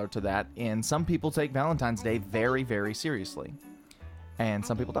similar to that. And some people take Valentine's Day very, very seriously. And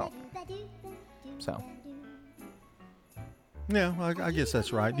some people don't. So. Yeah, I guess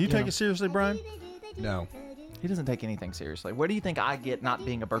that's right. Do you take it seriously, Brian? No. He doesn't take anything seriously. Where do you think I get not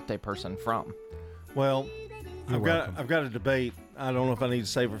being a birthday person from? Well, I've got a debate. I don't know if I need to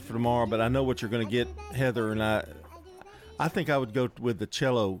save it for tomorrow, but I know what you're going to get, Heather, and I think I would go with the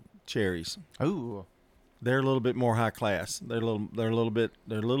cello cherries. Ooh, they're a little bit more high class. They're a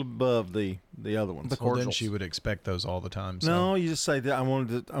little above the other ones. Well, then she would expect those all the time. So. No, you just say that I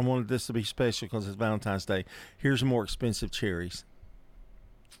wanted this to be special because it's Valentine's Day. Here's more expensive cherries.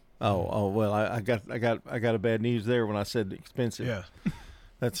 Oh well, I got a bad news there when I said expensive. Yeah.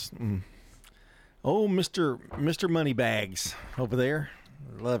 That's Mr. Moneybags over there.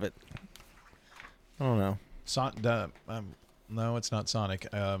 Love it. I don't know. No, it's not Sonic.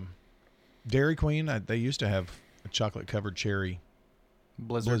 Dairy Queen. They used to have a chocolate-covered cherry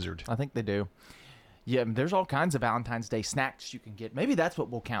Blizzard. I think they do. Yeah, there's all kinds of Valentine's Day snacks you can get. Maybe that's what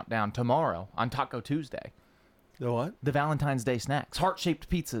we'll count down tomorrow on Taco Tuesday. The what? The Valentine's Day snacks. Heart-shaped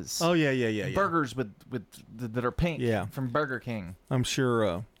pizzas. Oh, yeah. Burgers that are pink from Burger King. I'm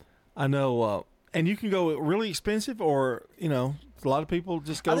sure. I know. And you can go really expensive or, a lot of people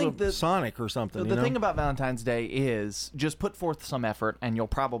just go to Sonic or something. The thing about Valentine's Day is just put forth some effort and you'll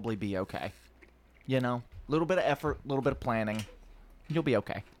probably be okay. A little bit of effort, a little bit of planning. You'll be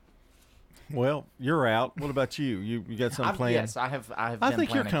okay. Well, you're out. What about you? You got something planned? Yes, I have. I think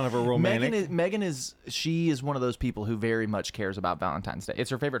planning. You're kind of a romantic. Megan is one of those people who very much cares about Valentine's Day. It's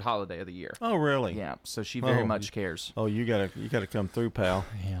her favorite holiday of the year. Oh, really? Yeah. So she very much cares. Oh, you gotta come through, pal.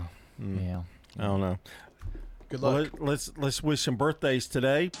 Yeah. Yeah. I don't know. Good luck. Well, let's wish some birthdays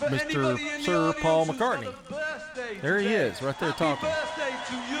today, Mr. Sir Paul McCartney. There he is, right there talking. Birthday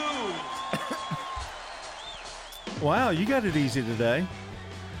to you. Wow, you got it easy today.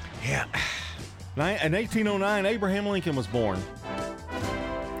 Yeah. In 1809, Abraham Lincoln was born.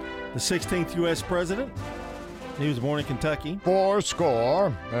 The 16th U.S. president. He was born in Kentucky.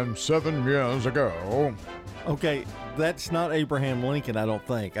 77 years ago. Okay, that's not Abraham Lincoln, I don't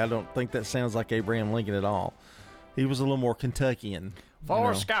think. I don't think that sounds like Abraham Lincoln at all. He was a little more Kentuckian. 7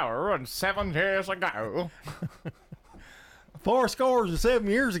 years ago. 7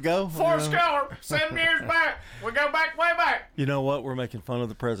 years ago. 7 years back. We go back, way back. You know what? We're making fun of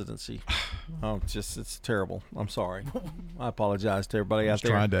the presidency. It's terrible. I'm sorry. I apologize to everybody out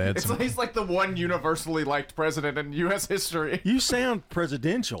there. Trying to add He's like the one universally liked president in U.S. history. You sound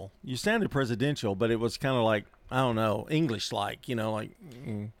presidential. You sounded presidential, but it was kind of like, I don't know, English-like, like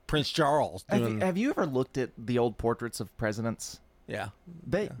Prince Charles. Have you ever looked at the old portraits of presidents? Yeah.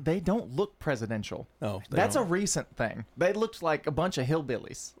 They don't look presidential. No, that's a recent thing. They looked like a bunch of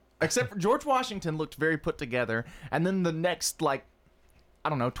hillbillies. Except for George Washington looked very put together, and then the next 20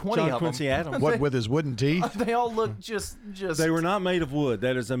 John of Quincy them. Adams. What with his wooden teeth? They all look just. They were not made of wood.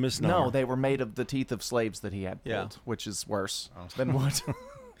 That is a misnomer. No, they were made of the teeth of slaves that he had pulled, which is worse than wood.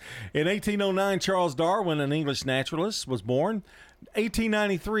 In 1809, Charles Darwin, an English naturalist, was born.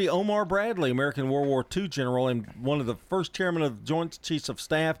 1893, Omar Bradley, American World War II general and one of the first chairmen of the Joint Chiefs of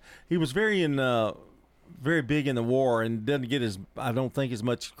Staff. He was very big in the war and doesn't get I don't think as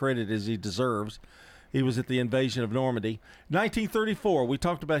much credit as he deserves. He was at the invasion of Normandy. 1934, we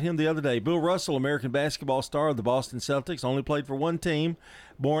talked about him the other day. Bill Russell, American basketball star of the Boston Celtics, only played for one team,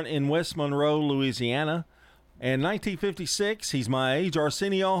 born in West Monroe, Louisiana. And 1956, he's my age,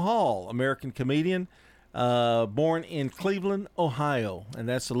 Arsenio Hall, American comedian, born in Cleveland, Ohio. And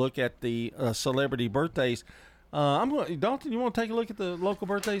that's a look at the celebrity birthdays. Dalton, you want to take a look at the local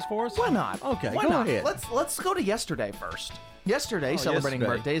birthdays for us? Why not? Okay, Why go not? ahead. Let's go to yesterday first. Yesterday, celebrating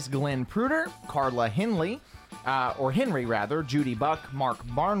birthdays, Glenn Pruder, Carla Henry, Judy Buck, Mark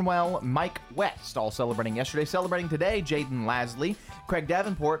Barnwell, Mike West, all celebrating yesterday. Celebrating today, Jaden Lasley, Craig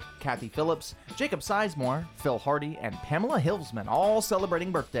Davenport, Kathy Phillips, Jacob Sizemore, Phil Hardy, and Pamela Hillsman, all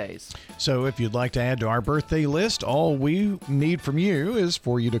celebrating birthdays. So if you'd like to add to our birthday list, all we need from you is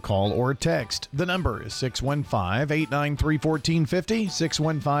for you to call or text. The number is 615-893-1450,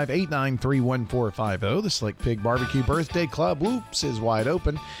 615-893-1450. The Slick Pig Barbecue Birthday Club, whoops, is wide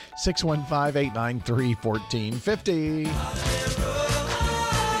open, 615-893-1450.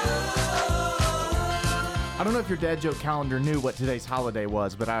 I don't know if your dad joke calendar knew what today's holiday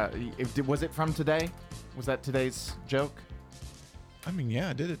was, but was it from today? Was that today's joke? I mean, yeah,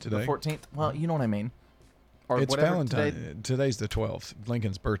 I did it today. The 14th? Well, you know what I mean. Or it's whatever, Valentine. Today's the 12th,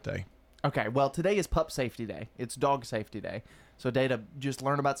 Lincoln's birthday. Okay, well, today is Pup Safety Day. It's Dog Safety Day. So, a day to just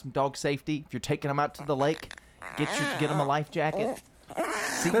learn about some dog safety. If you're taking them out to the lake, get them a life jacket.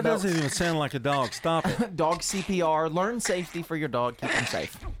 That doesn't even sound like a dog. Stop it. Dog CPR. Learn safety for your dog. Keep them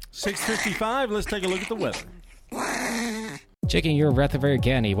safe. 6:55. Let's take a look at the weather. Checking your Rutherford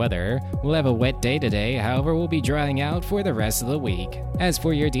County weather. We'll have a wet day today, however, we'll be drying out for the rest of the week. As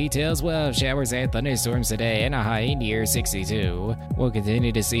for your details, we'll have showers and thunderstorms today and a high near 62. We'll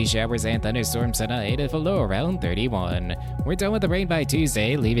continue to see showers and thunderstorms tonight at a low around 31. We're done with the rain by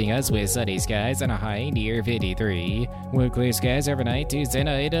Tuesday, leaving us with sunny skies and a high near 53. We'll clear skies overnight Tuesday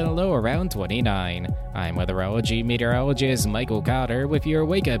night and a low around 29. I'm weatherology meteorologist Michael Cotter with your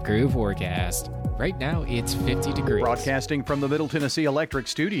Wake Up Crew forecast. Right now, it's 50 degrees. Broadcasting from From the Middle Tennessee Electric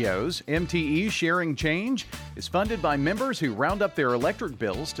Studios, MTE Sharing Change is funded by members who round up their electric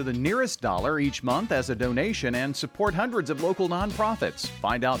bills to the nearest dollar each month as a donation and support hundreds of local nonprofits.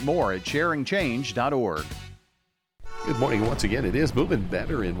 Find out more at sharingchange.org. Good morning once again. It is moving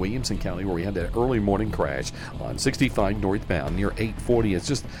better in Williamson County, where we had that early morning crash on 65 northbound near 840. It's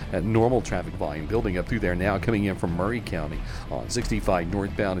just a normal traffic volume building up through there now, coming in from Murray County on 65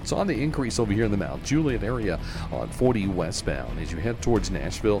 northbound. It's on the increase over here in the Mount Juliet area on 40 westbound. As you head towards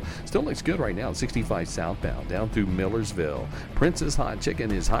Nashville, still looks good right now on 65 southbound down through Millersville. Prince's Hot Chicken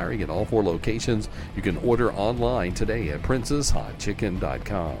is hiring at all 4 locations. You can order online today at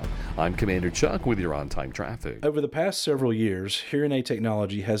princeshotchicken.com. I'm Commander Chuck with your on-time traffic. Over the past several years, hearing aid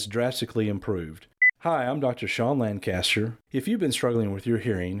technology has drastically improved. Hi, I'm Dr. Sean Lancaster. If you've been struggling with your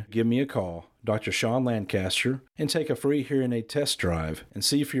hearing, give me a call, Dr. Sean Lancaster, and take a free hearing aid test drive and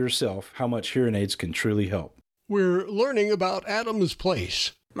see for yourself how much hearing aids can truly help. We're learning about Adams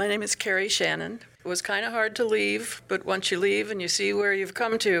Place. My name is Carrie Shannon. It was kind of hard to leave, but once you leave and you see where you've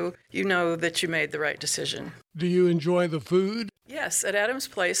come to, you know that you made the right decision. Do you enjoy the food? Yes, at Adams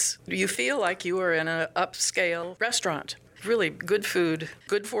Place, you feel like you are in an upscale restaurant. Really good food,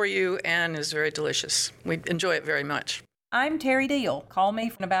 good for you, and is very delicious. We enjoy it very much. I'm Terry Deal. Call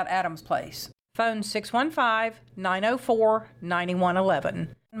me about Adams Place. Phone 615-904-9111.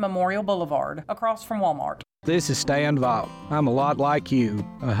 Memorial Boulevard, across from Walmart. This is Stan Vaught. I'm a lot like you,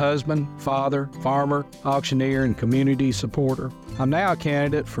 a husband, father, farmer, auctioneer, and community supporter. I'm now a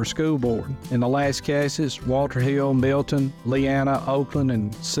candidate for school board in the last cases, Walter Hill, Milton, Leanna, Oakland,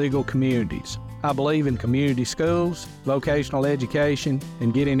 and Siegel communities. I believe in community schools, vocational education,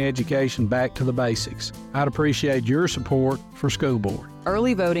 and getting education back to the basics. I'd appreciate your support for school board.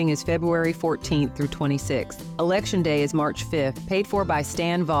 Early voting is February 14th through 26th. Election Day is March 5th, paid for by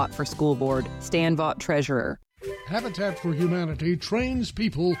Stan Vaught for school board. Stan Vaught, treasurer. Habitat for Humanity trains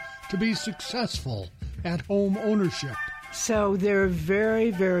people to be successful at home ownership. So they're very,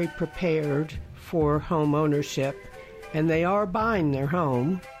 very prepared for home ownership, and they are buying their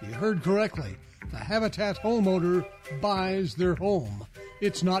home. You heard correctly. The Habitat homeowner buys their home.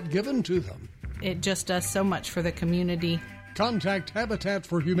 It's not given to them. It just does so much for the community. Contact Habitat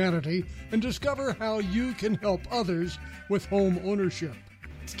for Humanity and discover how you can help others with home ownership.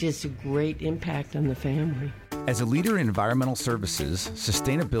 It's just a great impact on the family. As a leader in environmental services,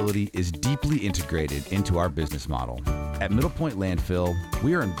 sustainability is deeply integrated into our business model. At Middle Point Landfill,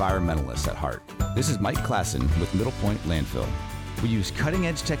 we are environmentalists at heart. This is Mike Klassen with Middle Point Landfill. We use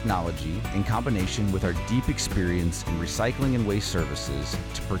cutting-edge technology in combination with our deep experience in recycling and waste services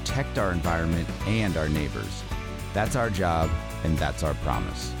to protect our environment and our neighbors. That's our job, and that's our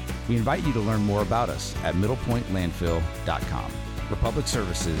promise. We invite you to learn more about us at middlepointlandfill.com. Republic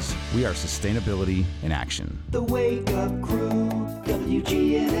Services, we are sustainability in action. The Wake Up Crew,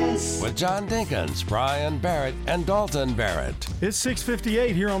 WGNS. With John Dinkins, Brian Barrett, and Dalton Barrett. It's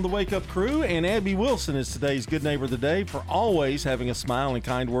 6:58 here on the Wake Up Crew, and Abby Wilson is today's Good Neighbor of the Day for always having a smile and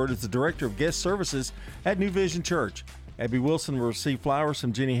kind word as the Director of Guest Services at New Vision Church. Abby Wilson will receive flowers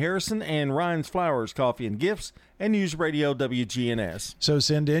from Jenny Harrison and Ryan's Flowers, Coffee and Gifts, and News Radio WGNS. So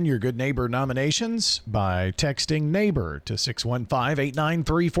send in your Good Neighbor nominations by texting NEIGHBOR to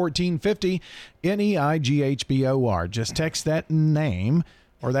 615-893-1450, NEIGHBOR. Just text that name,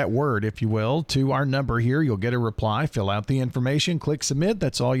 or that word, if you will, to our number here. You'll get a reply, fill out the information, click submit.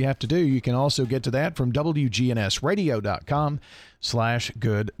 That's all you have to do. You can also get to that from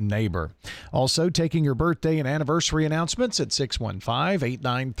WGNSradio.com/Good Neighbor. Also, taking your birthday and anniversary announcements at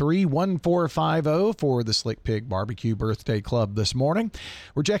 615-893-1450 for the Slick Pig Barbecue Birthday Club this morning.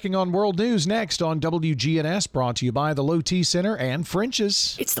 We're checking on world news next on WGNS, brought to you by the Low T Center and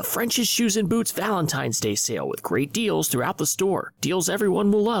French's. It's the French's Shoes and Boots Valentine's Day sale with great deals throughout the store. Deals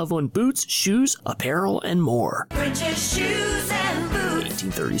everyone will love on boots, shoes, apparel, and more. French's Shoes and Boots.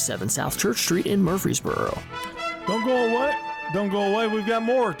 1837 South Church Street in Murfreesboro. Don't go away. Don't go away. We've got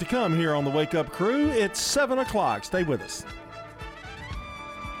more to come here on the Wake Up Crew. It's 7 o'clock. Stay with us.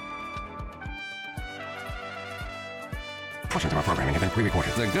 Portions of our programming have been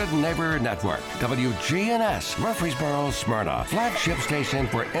pre-recorded. The Good Neighbor Network, WGNS, Murfreesboro, Smyrna, flagship station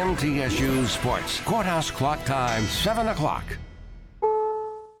for MTSU Sports. Courthouse clock time, 7 o'clock.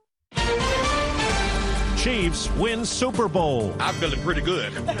 Chiefs win Super Bowl. I'm feeling pretty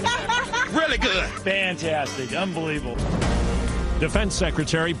good. Really good. Fantastic. Unbelievable. Defense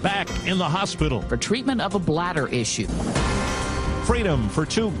Secretary back in the hospital for treatment of a bladder issue. Freedom for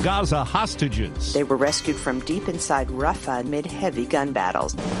 2 Gaza hostages. They were rescued from deep inside Rafah amid heavy gun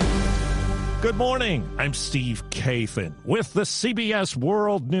battles. Good morning. I'm Steve Kathan with the CBS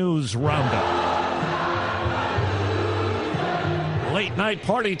World News Roundup. Late night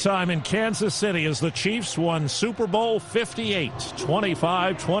party time in Kansas City as the Chiefs won Super Bowl 58,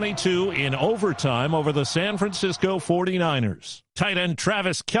 25-22 in overtime over the San Francisco 49ers. Tight end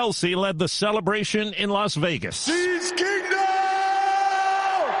Travis Kelce led the celebration in Las Vegas. Chiefs Kingdom!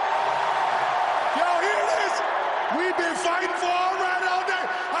 Y'all hear this? We've been fighting for all right all day.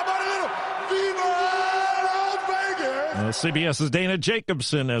 How about a little Viva Las Vegas? CBS's Dana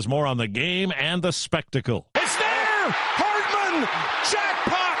Jacobson has more on the game and the spectacle. It's there! Hardman!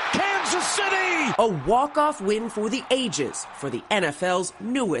 Jackpot! Kansas City! A walk-off win for the ages for the NFL's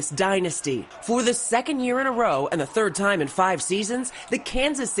newest dynasty. For the second year in a row and the third time in 5 seasons, the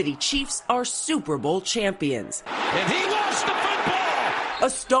Kansas City Chiefs are Super Bowl champions. And he lost the football! A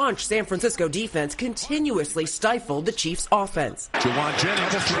staunch San Francisco defense continuously stifled the Chiefs' offense. Juwan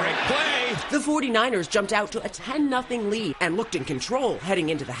Jennings, a great play! The 49ers jumped out to a 10-0 lead and looked in control heading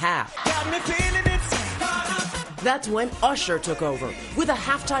into the half. Got me feeling it. That's when Usher took over with a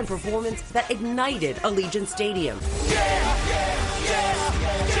halftime performance that ignited Allegiant Stadium.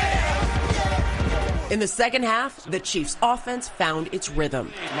 In the second half, the Chiefs' offense found its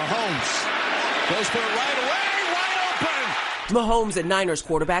rhythm. Mahomes goes for it right away, wide open. Mahomes and Niners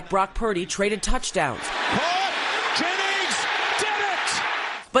quarterback Brock Purdy traded touchdowns. Caught. Jennings did it.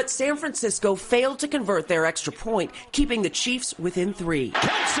 But San Francisco failed to convert their extra point, keeping the Chiefs within 3.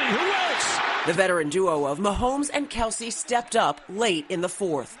 Kelce, who else? The veteran duo of Mahomes and Kelce stepped up late in the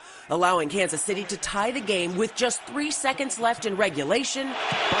fourth, allowing Kansas City to tie the game with just 3 seconds left in regulation.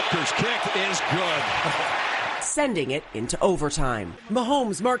 Butker's kick is good. Sending it into overtime.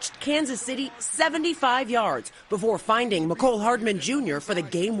 Mahomes marched Kansas City 75 yards before finding McCole Hardman Jr. for the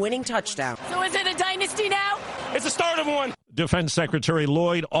game-winning touchdown. So is it a dynasty now? It's the start of one. Defense Secretary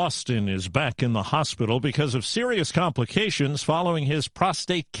Lloyd Austin is back in the hospital because of serious complications following his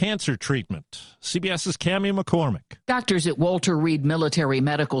prostate cancer treatment. CBS's Cammie McCormick. Doctors at Walter Reed Military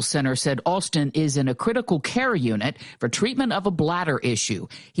Medical Center said Austin is in a critical care unit for treatment of a bladder issue.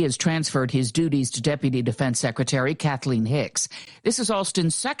 He has transferred his duties to Deputy Defense Secretary Kathleen Hicks. This is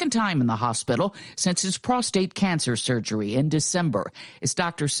Austin's second time in the hospital since his prostate cancer surgery in December. His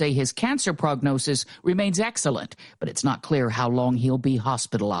doctors say his cancer prognosis remains excellent, but it's not clear how long he'll be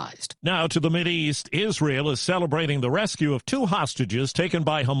hospitalized. Now to the Mideast. Israel is celebrating the rescue of 2 hostages taken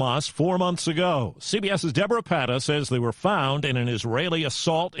by Hamas 4 months ago. CBS's Deborah Patta says they were found in an Israeli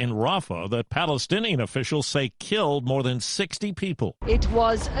assault in Rafah that Palestinian officials say killed more than 60 people. It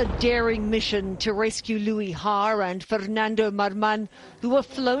was a daring mission to rescue Louis Har and Fernando Marman, who were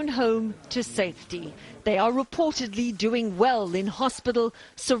flown home to safety. They are reportedly doing well in hospital,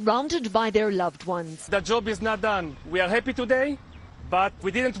 surrounded by their loved ones. The job is not done. We are happy today, but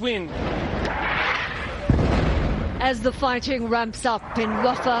we didn't win. As the fighting ramps up in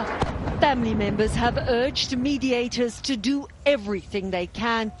Rafah, family members have urged mediators to do everything they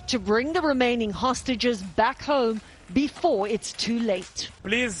can to bring the remaining hostages back home before it's too late.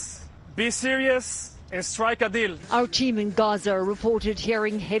 Please be serious and strike a deal. Our team in Gaza reported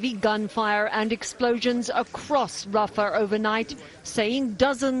hearing heavy gunfire and explosions across Rafah overnight, saying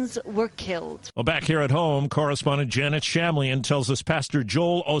dozens were killed. Well, back here at home, correspondent Janet Shamlian tells us Pastor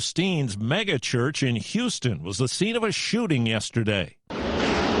Joel Osteen's mega church in Houston was the scene of a shooting yesterday.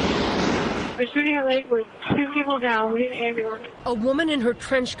 The shooting at Lake was 2 people down. We need an ambulance. A woman in her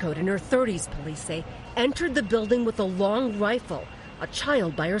trench coat in her 30s, police say, entered the building with a long rifle, a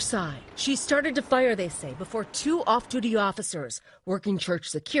child by her side. She started to fire, they say, before 2 off-duty officers working church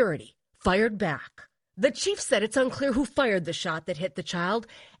security fired back. The chief said it's unclear who fired the shot that hit the child,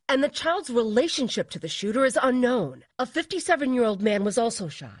 and the child's relationship to the shooter is unknown. A 57-year-old man was also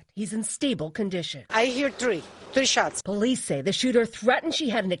shot. He's in stable condition. I hear three shots. Police say the shooter threatened she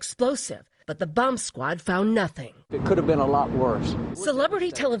had an explosive, but the bomb squad found nothing. It could have been a lot worse.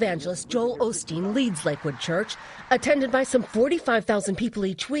 Celebrity televangelist Joel Osteen leads Lakewood Church, attended by some 45,000 people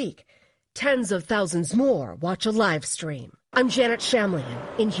each week. Tens of thousands more watch a live stream. I'm Janet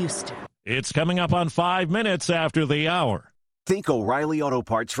Shamlian in Houston. It's coming up on 5 minutes after the hour. Think O'Reilly Auto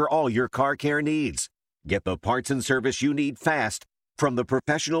Parts for all your car care needs. Get the parts and service you need fast from the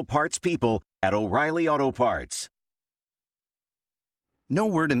professional parts people at O'Reilly Auto Parts. No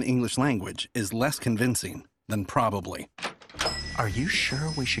word in the English language is less convincing than probably. Are you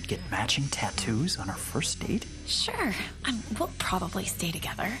sure we should get matching tattoos on our first date? Sure. We'll probably stay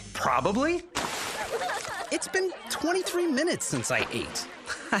together. Probably? It's been 23 minutes since I ate.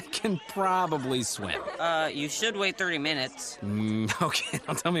 I can probably swim. You should wait 30 minutes. Okay,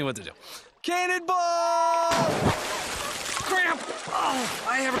 now tell me what to do. Cannonball! Cramp! Oh,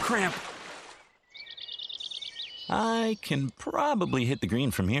 I have a cramp. I can probably hit the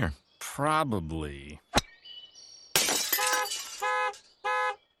green from here. Probably.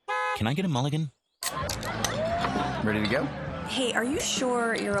 can I get a mulligan? Ready to go? Hey, are you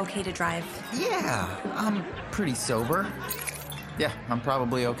sure you're okay to drive? Yeah, I'm pretty sober. Yeah, I'm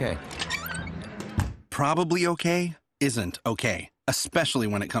probably okay. Probably okay isn't okay, especially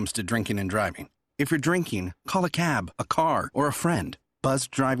when it comes to drinking and driving. If you're drinking, call a cab, a car, or a friend. Buzzed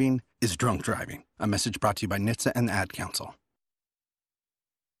driving is drunk driving. A message brought to you by NHTSA and the Ad Council.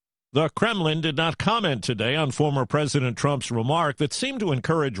 The Kremlin did not comment today on former President Trump's remark that seemed to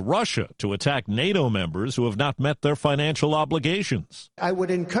encourage Russia to attack NATO members who have not met their financial obligations. I would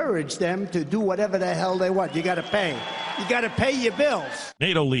encourage them to do whatever the hell they want. You got to pay. You got to pay your bills.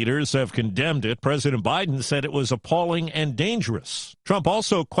 NATO leaders have condemned it. President Biden said it was appalling and dangerous. Trump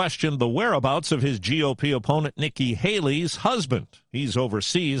also questioned the whereabouts of his GOP opponent Nikki Haley's husband. He's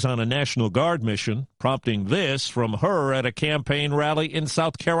overseas on a National Guard mission, prompting this from her at a campaign rally in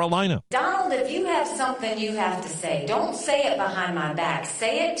South Carolina. Donald, if you have something you have to say, don't say it behind my back.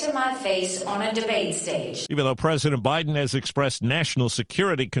 Say it to my face on a debate stage. Even though President Biden has expressed national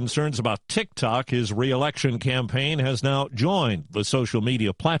security concerns about TikTok, his re-election campaign has now joined the social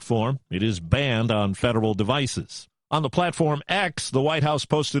media platform. It is banned on federal devices. On the platform X, the White House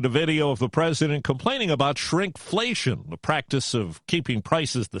posted a video of the president complaining about shrinkflation, the practice of keeping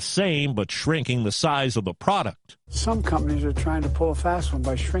prices the same but shrinking the size of the product. Some companies are trying to pull a fast one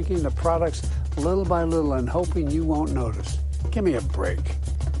by shrinking the products little by little and hoping you won't notice. Give me a break.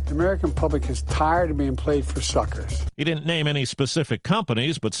 The American public is tired of being played for suckers. He didn't name any specific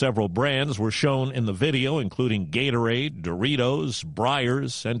companies, but several brands were shown in the video, including Gatorade, Doritos,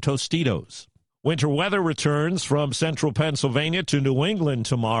 Breyers, and Tostitos. Winter weather returns from central Pennsylvania to New England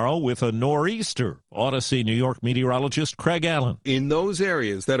tomorrow with a nor'easter. Odyssey New York meteorologist Craig Allen. In those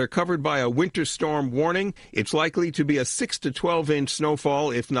areas that are covered by a winter storm warning, it's likely to be a 6 to 12-inch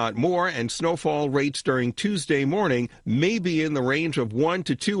snowfall, if not more, and snowfall rates during Tuesday morning may be in the range of 1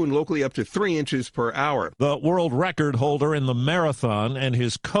 to 2 and locally up to 3 inches per hour. The world record holder in the marathon and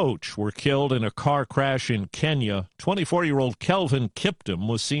his coach were killed in a car crash in Kenya. 24-year-old Kelvin Kiptum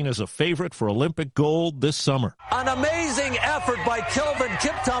was seen as a favorite for Olympic gold this summer. An amazing effort by Kelvin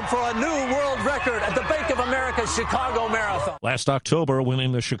Kiptum for a new world record at the Bank of America Chicago Marathon. Last October,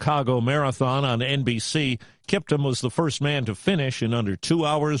 winning the Chicago Marathon on NBC, Kiptum was the first man to finish in under 2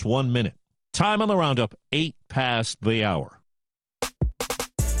 hours, 1 minute. Time on the roundup, 8 past the hour.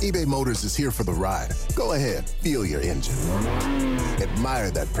 eBay Motors is here for the ride. Go ahead, feel your engine.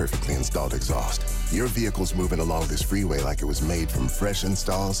 Admire that perfectly installed exhaust. Your vehicle's moving along this freeway like it was made from fresh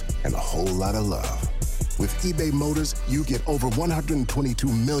installs and a whole lot of love. With eBay Motors, you get over 122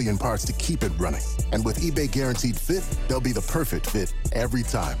 million parts to keep it running. And with eBay Guaranteed Fit, they'll be the perfect fit every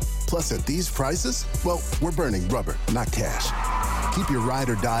time. Plus, at these prices, well, we're burning rubber, not cash. Keep your ride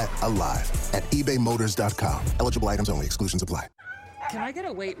or die alive at ebaymotors.com. Eligible items only. Exclusions apply. Can I get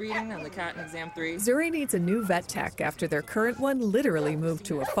a weight reading on the cat in exam 3? Zuri needs a new vet tech after their current one literally moved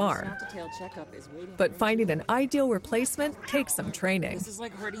to a farm. But finding an ideal replacement takes some training. This is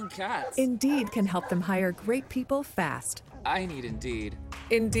like herding cats. Indeed can help them hire great people fast. I need Indeed.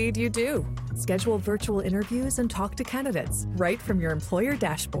 Indeed you do. Schedule virtual interviews and talk to candidates right from your employer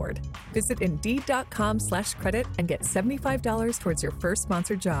dashboard. Visit Indeed.com/credit and get $75 towards your first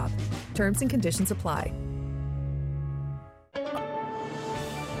sponsored job. Terms and conditions apply.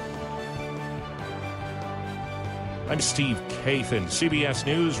 I'm Steve Kathan, CBS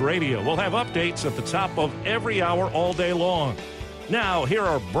News Radio. We'll have updates at the top of every hour all day long. Now, here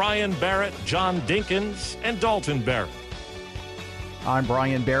are Brian Barrett, John Dinkins, and Dalton Barrett. I'm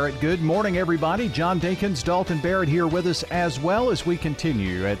Brian Barrett. Good morning, everybody. John Dinkins, Dalton Barrett here with us as well as we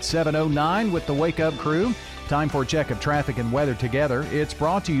continue at 7:09 with the Wake Up Crew. Time for a check of traffic and weather together. It's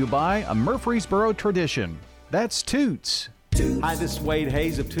brought to you by a Murfreesboro tradition. That's Toots. Hi, this is Wade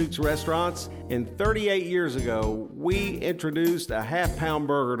Hayes of Toots Restaurants. And 38 years ago, we introduced a half-pound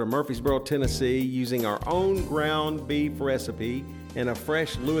burger to Murfreesboro, Tennessee, using our own ground beef recipe and a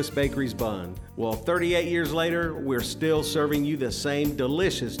fresh Lewis Bakery's bun. Well, 38 years later, we're still serving you the same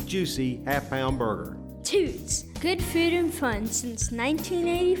delicious, juicy half-pound burger. Toots, good food and fun since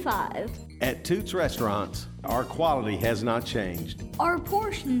 1985. At Toots Restaurants, our quality has not changed. Our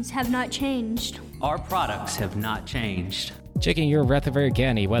portions have not changed. Our products have not changed. Checking your Rutherford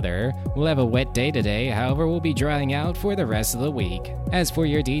County weather, we'll have a wet day today, however we'll be drying out for the rest of the week. As for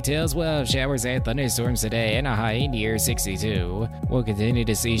your details, we'll have showers and thunderstorms today and a high near 62. We'll continue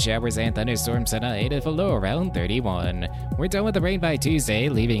to see showers and thunderstorms tonight at a low around 31. We're done with the rain by Tuesday,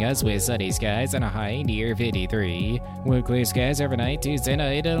 leaving us with sunny skies and a high near 53. We'll clear skies overnight Tuesday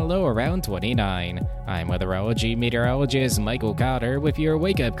night and a low around 29. I'm weatherology meteorologist Michael Cotter with your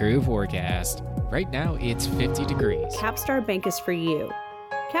Wake Up Crew forecast. Right now, it's 50 degrees. Capstar Bank is for you.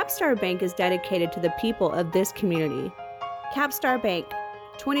 Capstar Bank is dedicated to the people of this community. Capstar Bank,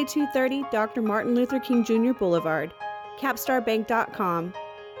 2230 Dr. Martin Luther King Jr. Boulevard, capstarbank.com.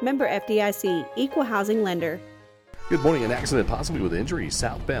 Member FDIC, Equal Housing Lender. Good morning. An accident possibly with injury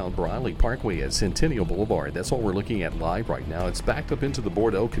southbound Briley Parkway at Centennial Boulevard. That's what we're looking at live right now. It's backed up into the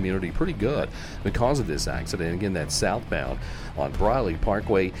Bordeaux community pretty good because of this accident. Again, that's southbound on Briley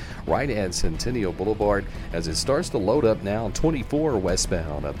Parkway right at Centennial Boulevard as it starts to load up now 24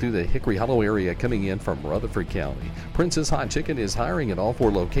 westbound up through the Hickory Hollow area coming in from Rutherford County. Prince's Hot Chicken is hiring at all 4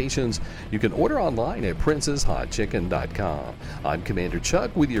 locations. You can order online at princeshotchicken.com. I'm Commander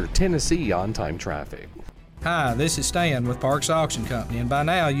Chuck with your Tennessee on-time traffic. Hi, this is Stan with Parks Auction Company, and by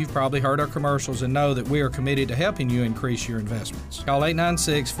now you've probably heard our commercials and know that we are committed to helping you increase your investments. Call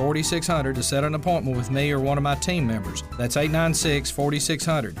 896-4600 to set an appointment with me or one of my team members. That's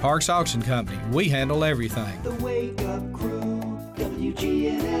 896-4600. Parks Auction Company. We handle everything. The Wake Up Crew,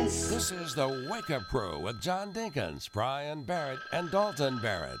 WGNS. This is the Wake Up Crew with John Dinkins, Brian Barrett, and Dalton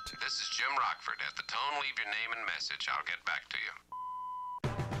Barrett. This is Jim Rockford. At the tone, leave your name and message. I'll get back to you.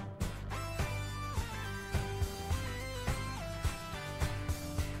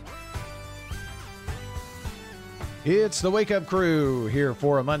 It's the Wake Up Crew here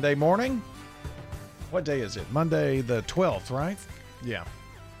for a Monday morning. What day is it? Monday the 12th, right? Yeah.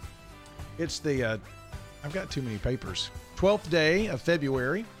 It's the, I've got too many papers. 12th day of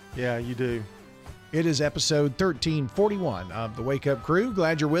February. Yeah, you do. It is episode 1341 of the Wake Up Crew.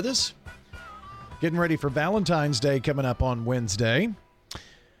 Glad you're with us. Getting ready for Valentine's Day coming up on Wednesday.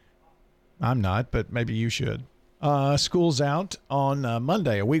 I'm not, but maybe you should. School's out on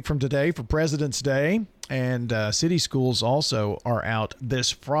Monday, a week from today, for President's Day. And city schools also are out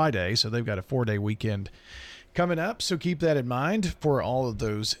this Friday, so they've got a 4-day weekend coming up. So keep that in mind for all of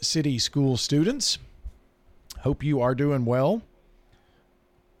those city school students. Hope you are doing well.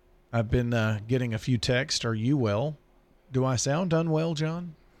 I've been getting a few texts. Are you well? Do I sound unwell,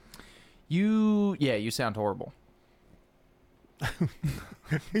 John? You sound horrible.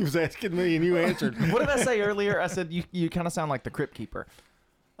 He was asking me and you answered. What did I say earlier? I said you kind of sound like the Crypt Keeper.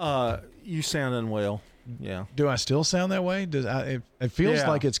 You sound unwell. Yeah. Do I still sound that way? It feels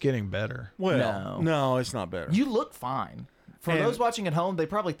like it's getting better. Well, no, it's not better. You look fine. For those watching at home, they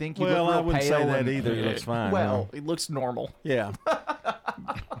probably think you look real pale. Well, I wouldn't say that either. It looks fine. Well, it looks normal. Yeah.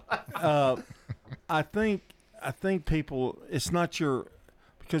 I think people, it's not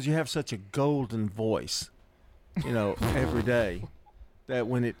because you have such a golden voice, every day, that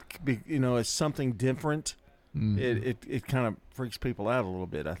when it's something different, it kind of freaks people out a little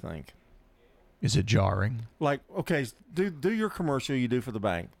bit, I think. Is it jarring? Like, okay, do your commercial you do for the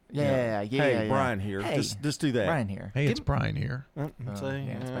bank. Yeah. Hey, Brian here. Hey, just do that. Brian here. Hey, it's Brian here. Hey,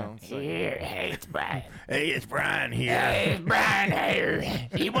 it's Brian. Hey, it's Brian here. Hey, it's Brian here.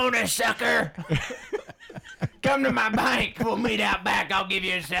 You want a sucker? Come to my bank. We'll meet out back. I'll give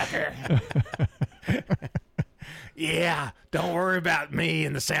you a sucker. Yeah, don't worry about me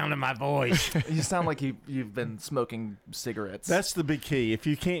and the sound of my voice. You sound like you've been smoking cigarettes. That's the big key. If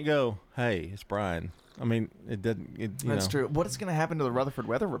you can't go, hey, it's Brian. I mean, it doesn't. That's true. What is going to happen to the Rutherford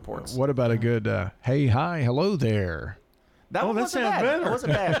weather reports? What about a good hey, hi, hello there? That sounds better. That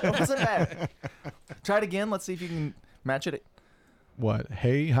wasn't bad. That wasn't bad. Try it again. Let's see if you can match it. What?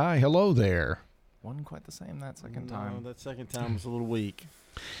 Hey, hi, hello there. Wasn't quite the same that second time. No, that second time was a little weak.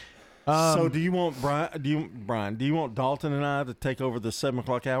 So do you want Brian? Do you want Dalton and I to take over the 7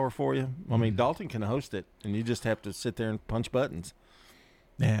 o'clock hour for you? I mean, Dalton can host it, and you just have to sit there and punch buttons.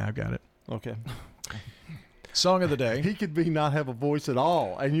 Yeah, I've got it. Okay. Song of the day. He could not have a voice at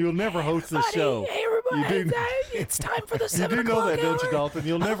all, and you'll never host this show. Everybody, it's time for the 7 o'clock hour. You do know that, don't you, Dalton?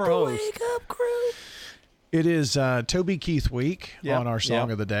 You'll never host. Wake Up Crew. It is Toby Keith week on our Song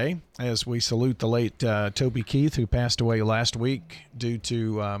of the Day, as we salute the late Toby Keith, who passed away last week due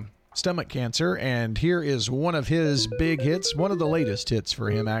to stomach cancer. And here is one of his big hits, one of the latest hits for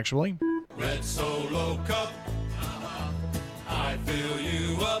him, actually. Red Solo Cup, I fill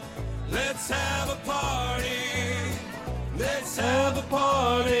you up. Let's have a party. Let's have a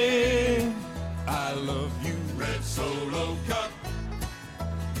party. I love you, Red Solo Cup.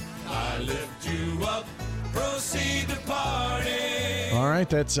 I lift you up. Proceed to party. All right,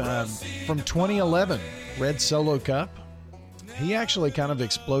 that's from 2011, Red Solo Cup. He actually kind of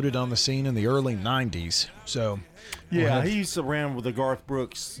exploded on the scene in the early 90s. So, yeah, he's around with the Garth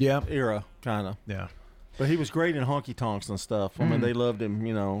Brooks era, kind of. Yeah. But he was great in honky tonks and stuff. I mean, they loved him,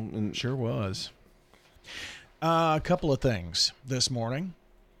 And sure was. A couple of things this morning.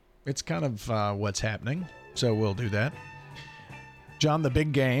 It's kind of what's happening, so we'll do that. John, the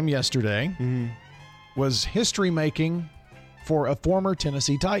big game yesterday was history-making for a former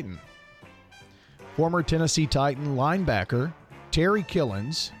Tennessee Titan. Former Tennessee Titan linebacker Terry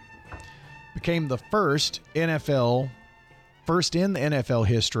Killens became the first in the NFL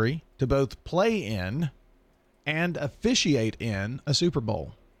history to both play in and officiate in a Super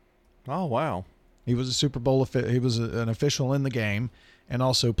Bowl. Oh, wow. He was a Super Bowl. He was an official in the game, and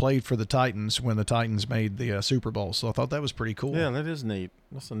also played for the Titans when the Titans made the Super Bowl. So I thought that was pretty cool. Yeah, that is neat.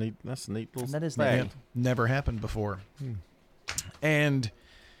 That's a neat little. That is fact. neat. Never happened before. And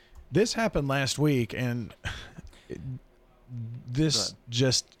this happened last week, and this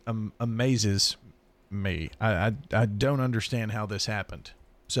just amazes me. I don't understand how this happened.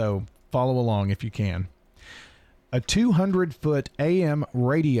 So follow along if you can. A 200-foot AM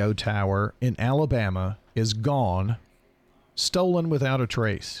radio tower in Alabama is gone, stolen without a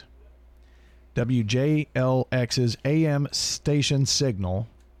trace. WJLX's AM station signal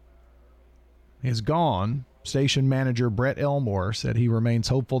is gone. Station manager Brett Elmore said he remains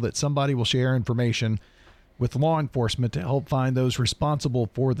hopeful that somebody will share information with law enforcement to help find those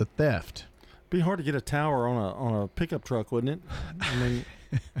responsible for the theft. Be hard to get a tower on a pickup truck, wouldn't it? I mean,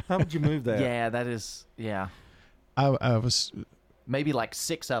 how would you move that? Yeah, that is. Yeah. I was maybe like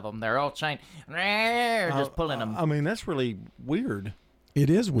 6 of them. They're all chained, just pulling them. I mean, that's really weird. It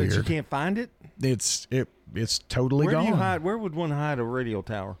is weird. That you can't find it. It's totally Where gone. do you hide? Where would one hide a radio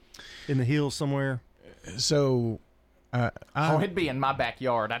tower? In the hills somewhere. So, it'd be in my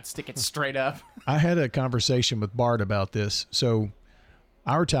backyard. I'd stick it straight up. I had a conversation with Bart about this. So,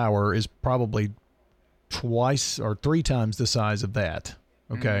 our tower is probably 2 or 3 times the size of that.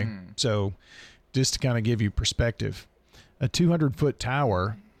 Okay, so just to kind of give you perspective, a 200-foot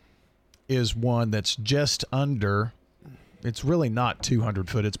tower is one that's just under. It's really not 200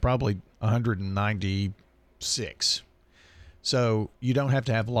 foot. It's probably 196. So you don't have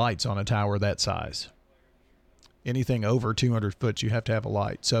to have lights on a tower that size. Anything over 200 foot, you have to have a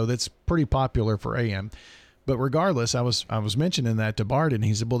light. So that's pretty popular for AM. But regardless, I was mentioning that to Bart, and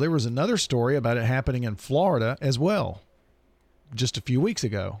he said, well, there was another story about it happening in Florida as well, just a few weeks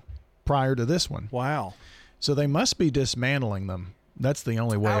ago, prior to this one. Wow. So they must be dismantling them. That's the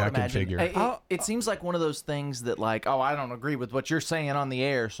only way I can figure. It seems like one of those things that, like, oh, I don't agree with what you're saying on the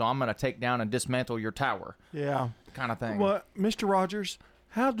air, so I'm going to take down and dismantle your tower. Yeah. Kind of thing. Well, Mr. Rogers,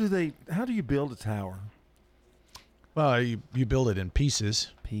 how do you build a tower? Well, you build it in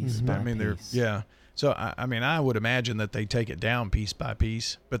pieces. Piece by piece. Yeah. So, I mean, I would imagine that they take it down piece by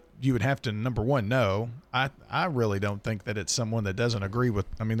piece, but you would have to, number one, know. I really don't think that it's someone that doesn't agree with,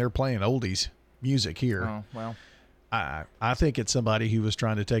 I mean, they're playing oldies music here. Oh, well. I think it's somebody who was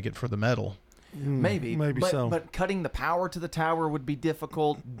trying to take it for the metal. Maybe so. But cutting the power to the tower would be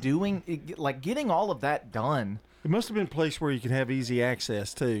difficult. Getting all of that done. It must have been a place where you could have easy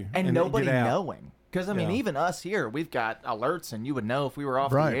access, too. And nobody knowing. Because, I mean, even us here, we've got alerts, and you would know if we were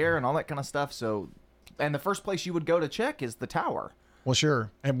off the air and all that kind of stuff. So, and the first place you would go to check is the tower. Well, sure.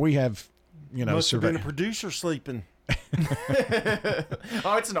 And we have, must have been a producer sleeping.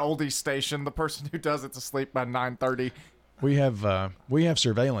 Oh, it's an oldies station. The person who does it's asleep by 9:30. We have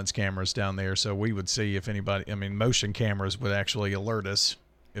surveillance cameras down there, so we would see if anybody. I mean, motion cameras would actually alert us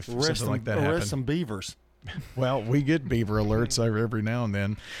if something like that happened. Arrest some beavers. Well, we get beaver alerts every now and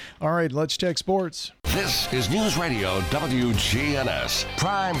then. All right, let's check sports. This is News Radio WGNS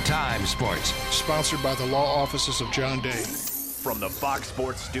Prime Time Sports, sponsored by the law offices of John Day. From the Fox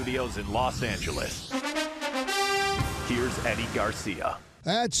Sports Studios in Los Angeles, here's Eddie Garcia.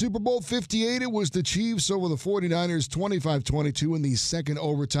 At Super Bowl 58, it was the Chiefs over the 49ers 25-22 in the second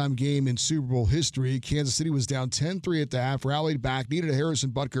overtime game in Super Bowl history. Kansas City was down 10-3 at the half, rallied back, needed a Harrison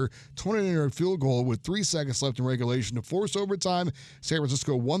Butker 29-yard field goal with 3 seconds left in regulation to force overtime. San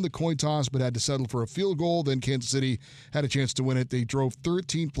Francisco won the coin toss but had to settle for a field goal. Then Kansas City had a chance to win it. They drove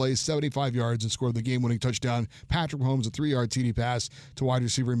 13 plays, 75 yards, and scored the game-winning touchdown. Patrick Mahomes, a 3-yard TD pass to wide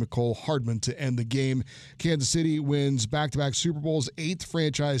receiver Mecole Hardman to end the game. Kansas City wins back-to-back Super Bowls, 8th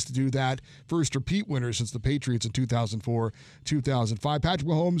franchise to do that. First repeat winner since the Patriots in 2004-2005. Patrick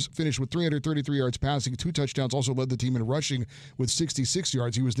Mahomes finished with 333 yards passing, 2 touchdowns, also led the team in rushing with 66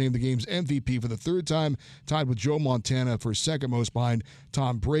 yards. He was named the game's MVP for the 3rd time, tied with Joe Montana for 2nd most behind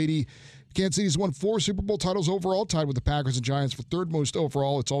Tom Brady. Kansas City's won 4 Super Bowl titles overall, tied with the Packers and Giants for 3rd most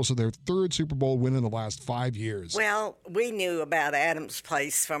overall. It's also their 3rd Super Bowl win in the last 5 years. Well, we knew about Adams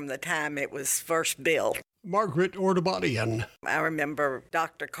Place from the time it was first built. Margaret Ordubadian. I remember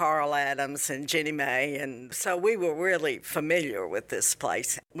Dr. Carl Adams and Jenny May, and so we were really familiar with this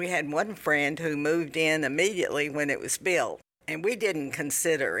place. We had one friend who moved in immediately when it was built, and we didn't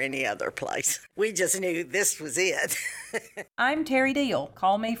consider any other place. We just knew this was it. I'm Terry Deal.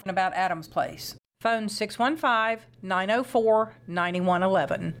 Call me about Adams Place. Phone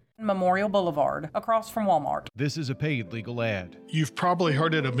 615-904-9111. Memorial Boulevard, across from Walmart. This is a paid legal ad. You've probably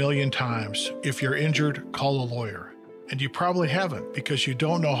heard it a million times. If you're injured, call a lawyer. And you probably haven't because you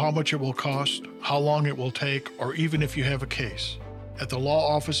don't know how much it will cost, how long it will take, or even if you have a case. At the law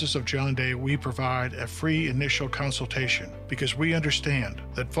offices of John Day, we provide a free initial consultation because we understand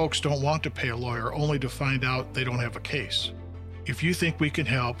that folks don't want to pay a lawyer only to find out they don't have a case. If you think we can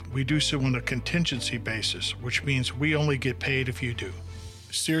help, we do so on a contingency basis, which means we only get paid if you do.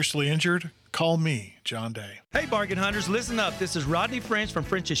 Seriously injured? Call me, John Day. Hey, bargain hunters, listen up. This is Rodney French from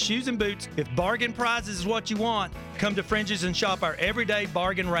French's Shoes and Boots. If bargain prizes is what you want, come to French's and shop our everyday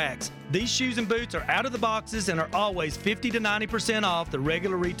bargain racks. These shoes and boots are out of the boxes and are always 50 to 90% off the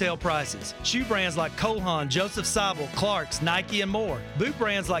regular retail prices. Shoe brands like Cole Haan, Joseph Seibel, Clarks, Nike, and more. Boot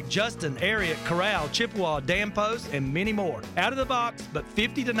brands like Justin, Ariat, Corral, Chippewa, Dan Post, and many more. Out of the box, but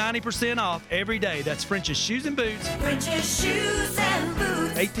 50 to 90% off every day. That's French's Shoes and Boots. French's Shoes and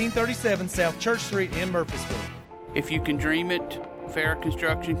Boots. 1837 South Church Street in Murfreesboro. If you can dream it, Farrah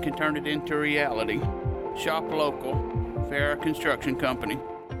Construction can turn it into reality. Shop local, Farrah Construction Company.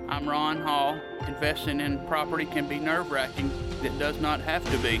 I'm Ron Hall. Investing in property can be nerve-wracking. It does not have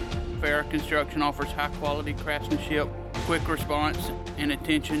to be. Farrah Construction offers high-quality craftsmanship, quick response, and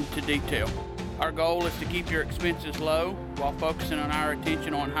attention to detail. Our goal is to keep your expenses low while focusing on our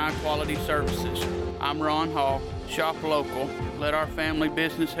attention on high-quality services. I'm Ron Hall. Shop local. Let our family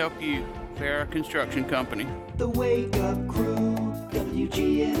business help you. Farrah Construction Company. The Wake Up Crew,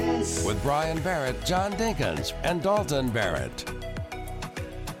 WGNS. With Brian Barrett, John Dinkins, and Dalton Barrett.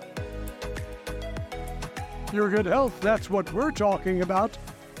 Your good health, that's what we're talking about.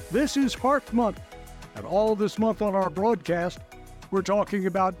 This is Heart Month, and all this month on our broadcast, we're talking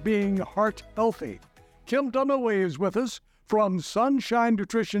about being heart healthy. Kim Dunaway is with us from Sunshine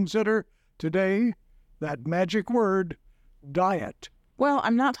Nutrition Center. Today, that magic word, diet. Well,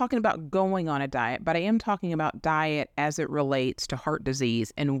 I'm not talking about going on a diet, but I am talking about diet as it relates to heart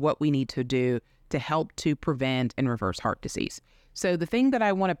disease and what we need to do to help to prevent and reverse heart disease. So the thing that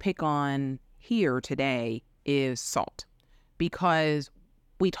I want to pick on here today is salt, because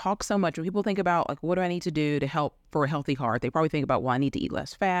we talk so much when people think about, like, what do I need to do to help for a healthy heart? They probably think about, well, I need to eat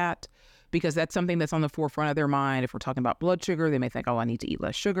less fat, because that's something that's on the forefront of their mind. If we're talking about blood sugar, they may think, oh, I need to eat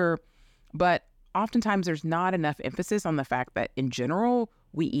less sugar. But oftentimes there's not enough emphasis on the fact that in general,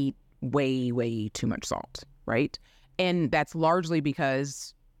 we eat way, way too much salt, right? And that's largely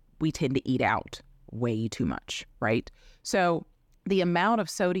because we tend to eat out way too much, right? So the amount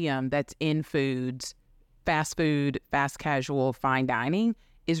of sodium that's in foods, fast food, fast casual, fine dining,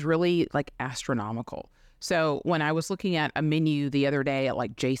 is really like astronomical. So when I was looking at a menu the other day at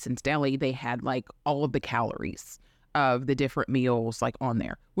like Jason's Deli, they had like all of the calories of the different meals like on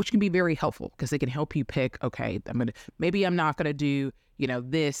there, which can be very helpful because they can help you pick, okay, maybe I'm not going to do,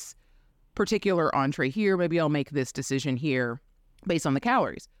 this particular entree here. Maybe I'll make this decision here based on the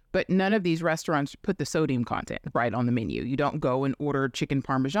calories. But none of these restaurants put the sodium content right on the menu. You don't go and order chicken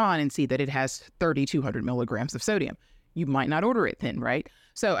Parmesan and see that it has 3,200 milligrams of sodium. You might not order it then, right?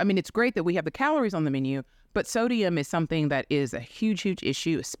 So, it's great that we have the calories on the menu, but sodium is something that is a huge, huge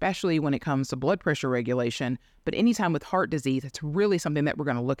issue, especially when it comes to blood pressure regulation. But anytime with heart disease, it's really something that we're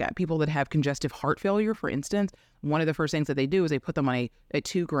going to look at. People that have congestive heart failure, for instance, one of the first things that they do is they put them on a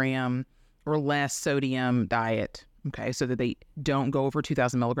 2 gram or less sodium diet. Okay, so that they don't go over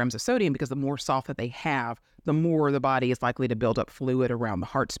 2,000 milligrams of sodium, because the more salt that they have, the more the body is likely to build up fluid around the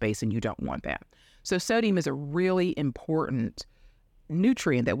heart space, and you don't want that. So sodium is a really important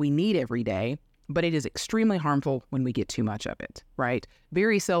nutrient that we need every day, but it is extremely harmful when we get too much of it, right?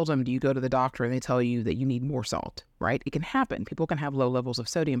 Very seldom do you go to the doctor and they tell you that you need more salt, right? It can happen. People can have low levels of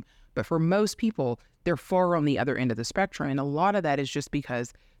sodium, but for most people, they're far on the other end of the spectrum, and a lot of that is just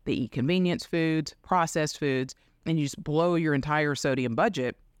because they eat convenience foods, processed foods, and you just blow your entire sodium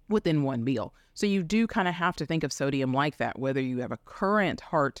budget within one meal. So you do kind of have to think of sodium like that, whether you have a current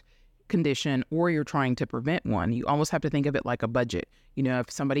heart condition or you're trying to prevent one. You almost have to think of it like a budget. If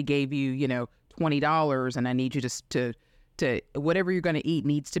somebody gave you, $20 and I need you to whatever you're going to eat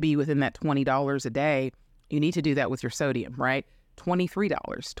needs to be within that $20 a day, you need to do that with your sodium, right?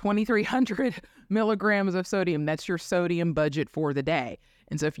 $23, 2,300 milligrams of sodium. That's your sodium budget for the day.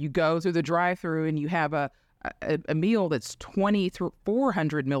 And so if you go through the drive-through and you have a meal that's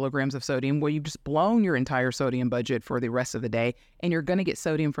 2,400 milligrams of sodium, well, you've just blown your entire sodium budget for the rest of the day, and you're going to get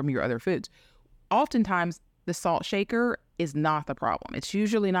sodium from your other foods. Oftentimes, the salt shaker is not the problem. It's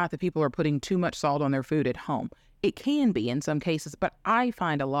usually not that people are putting too much salt on their food at home. It can be in some cases, but I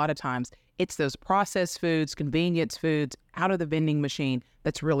find a lot of times it's those processed foods, convenience foods, out of the vending machine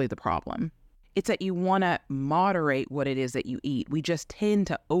that's really the problem. It's that you want to moderate what it is that you eat. We just tend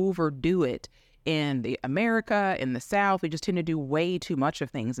to overdo it in America, in the South. We just tend to do way too much of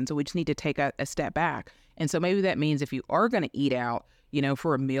things. And so we just need to take a step back. And so maybe that means if you are going to eat out,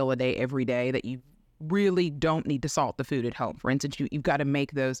 for a meal a day every day, that you really don't need to salt the food at home. For instance, you've got to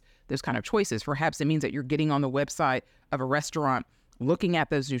make those kind of choices. Perhaps it means that you're getting on the website of a restaurant, looking at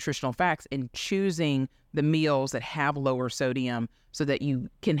those nutritional facts and choosing the meals that have lower sodium so that you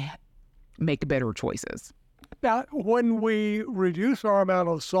can make better choices. Now, when we reduce our amount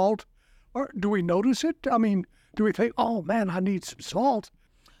of salt, do we notice it? I mean, do we think, oh man, I need some salt?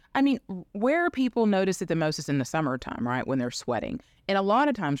 I mean, where people notice it the most is in the summertime, right? When they're sweating. And a lot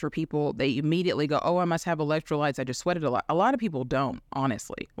of times for people, they immediately go, oh, I must have electrolytes. I just sweated a lot. A lot of people don't,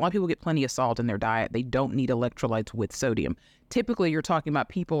 honestly. A lot of people get plenty of salt in their diet. They don't need electrolytes with sodium. Typically, you're talking about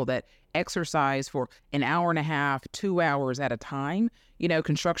people that exercise for an hour and a half, 2 hours at a time.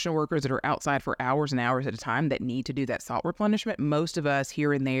 Construction workers that are outside for hours and hours at a time that need to do that salt replenishment. Most of us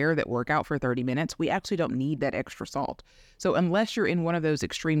here and there that work out for 30 minutes, we actually don't need that extra salt. So unless you're in one of those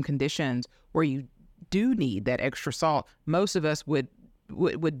extreme conditions where you do need that extra salt, most of us would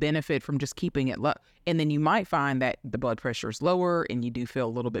benefit from just keeping it low. And then you might find that the blood pressure is lower and you do feel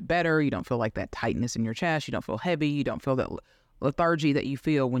a little bit better. You don't feel like that tightness in your chest. You don't feel heavy. You don't feel that lethargy that you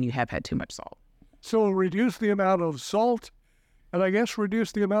feel when you have had too much salt. So reduce the amount of salt, and I guess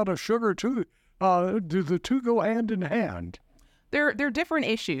reduce the amount of sugar too. Do the two go hand in hand? They're different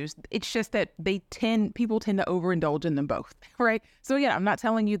issues. It's just that people tend to overindulge in them both, right? So yeah, I'm not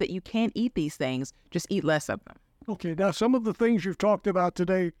telling you that you can't eat these things, just eat less of them. Okay, now some of the things you've talked about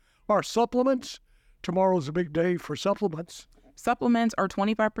today are supplements. Tomorrow's a big day for supplements. Supplements are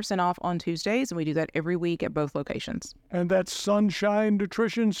 25% off on Tuesdays, and we do that every week at both locations. And that's Sunshine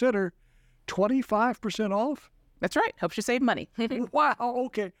Nutrition Center, 25% off? That's right. Helps you save money. Wow,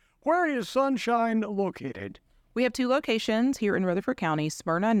 okay. Where is Sunshine located? We have 2 locations here in Rutherford County,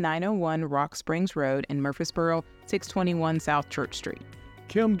 Smyrna 901 Rock Springs Road and Murfreesboro 621 South Church Street.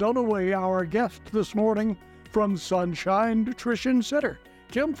 Kim Dunaway, our guest this morning from Sunshine Nutrition Center.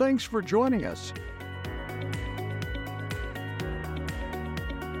 Kim, thanks for joining us.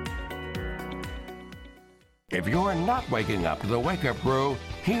 If you're not waking up to the Wake Up Crew,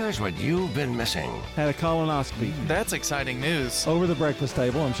 here's what you've been missing. Had a colonoscopy. That's exciting news. Over the breakfast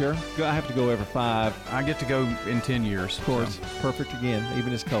table, I'm sure. I have to go every 5. I get to go in 10 years. Of course. So. Perfect again,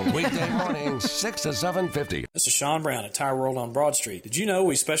 even as cold. Weekday mornings, 6 to 7:50. This is Sean Brown at Tire World on Broad Street. Did you know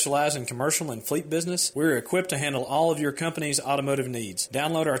we specialize in commercial and fleet business? We're equipped to handle all of your company's automotive needs.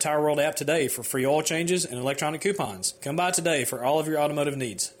 Download our Tire World app today for free oil changes and electronic coupons. Come by today for all of your automotive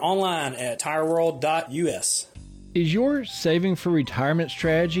needs. Online at tireworld.us. Is your saving for retirement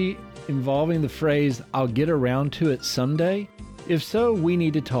strategy involving the phrase, I'll get around to it someday? If so, we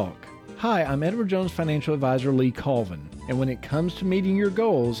need to talk. Hi, I'm Edward Jones Financial Advisor Lee Colvin, and when it comes to meeting your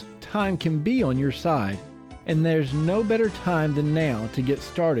goals, time can be on your side, and there's no better time than now to get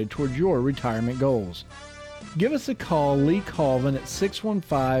started towards your retirement goals. Give us a call, Lee Colvin, at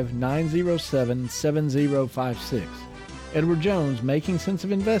 615-907-7056. Edward Jones, Making Sense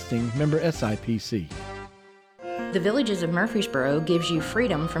of Investing, member SIPC. The Villages of Murfreesboro gives you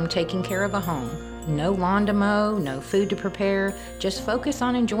freedom from taking care of a home. No lawn to mow, no food to prepare, just focus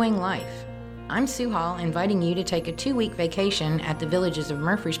on enjoying life. I'm Sue Hall, inviting you to take a 2-week vacation at the Villages of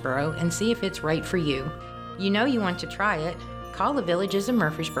Murfreesboro and see if it's right for you. You know you want to try it. Call the Villages of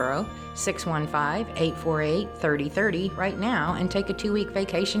Murfreesboro, 615-848-3030 right now and take a 2-week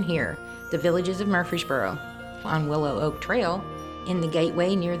vacation here. The Villages of Murfreesboro, on Willow Oak Trail, in the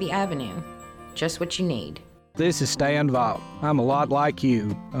gateway near the avenue. Just what you need. This is Stan Vaught. I'm a lot like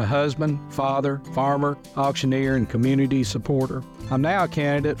you, a husband, father, farmer, auctioneer, and community supporter. I'm now a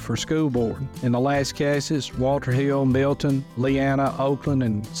candidate for school board in the last cases, Walter Hill, Milton, Leanna, Oakland,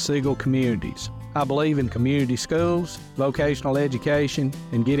 and Siegel communities. I believe in community schools, vocational education,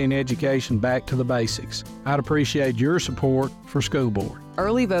 and getting education back to the basics. I'd appreciate your support for school board.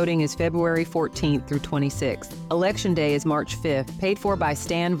 Early voting is February 14th through 26th. Election Day is March 5th, paid for by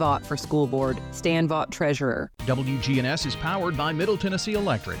Stan Vaught for School Board. Stan Vaught, Treasurer. WGNS is powered by Middle Tennessee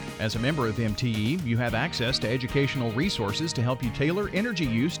Electric. As a member of MTE, you have access to educational resources to help you tailor energy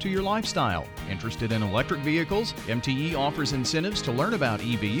use to your lifestyle. Interested in electric vehicles? MTE offers incentives to learn about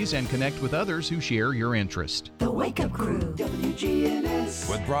EVs and connect with others who share your interest. The Wake Up Crew, WGNS.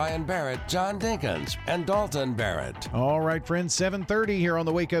 With Brian Barrett, John Dinkins, and Dalton Barrett. All right, friends, 7:30 here on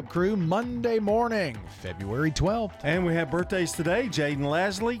the Wake Up Crew, Monday morning, February 12th. And we have birthdays today. Jaden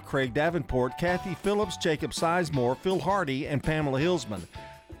Lasley, Craig Davenport, Kathy Phillips, Jacob Sizemore, Phil Hardy, and Pamela Hillsman.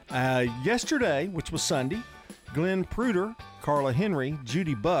 Yesterday, which was Sunday, Glenn Pruder, Carla Henry,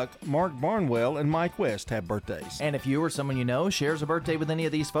 Judy Buck, Mark Barnwell, and Mike West have birthdays. And if you or someone you know shares a birthday with any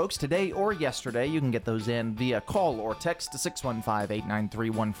of these folks today or yesterday, you can get those in via call or text to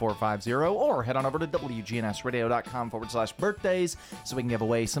 615-893-1450 or head on over to WGNSradio.com/birthdays so we can give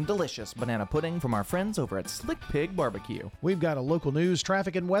away some delicious banana pudding from our friends over at Slick Pig Barbecue. We've got a local news,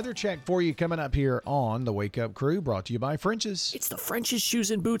 traffic, and weather check for you coming up here on the Wake Up Crew, brought to you by French's. It's the French's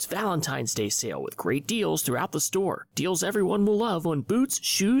Shoes and Boots Valentine's Day sale with great deals throughout the store. Deals everyone will love on boots,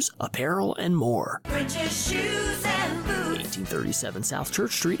 shoes, apparel, and more. French's Shoes and Boots. 1837 South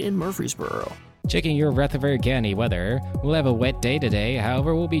Church Street in Murfreesboro. Checking your Rutherford County weather. We'll have a wet day today,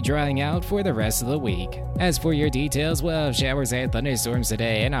 however, we'll be drying out for the rest of the week. As for your details, we'll have showers and thunderstorms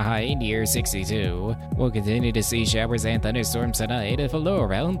today and a high near 62. We'll continue to see showers and thunderstorms tonight with a low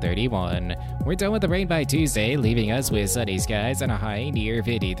around 31. We're done with the rain by Tuesday, leaving us with sunny skies and a high near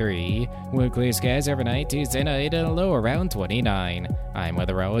 53. We'll clear skies overnight Tuesday night and a low around 29. I'm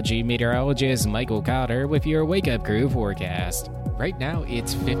weatherology meteorologist Michael Cotter with your Wake Up Crew forecast. Right now,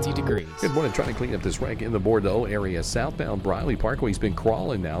 it's 50 degrees. Good morning. Trying to clean up this wreck in the Bordeaux area. Southbound Briley Parkway's been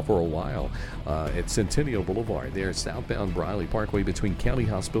crawling now for a while at Centennial Boulevard. There, southbound Briley Parkway between County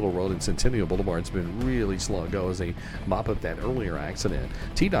Hospital Road and Centennial Boulevard has been really slow go as they mop up that earlier accident.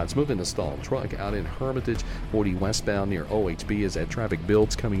 TDOT's moving a stalled truck out in Hermitage, 40 westbound near OHB as that traffic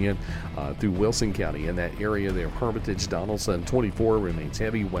builds coming in through Wilson County. In that area there, Hermitage, Donaldson, 24 remains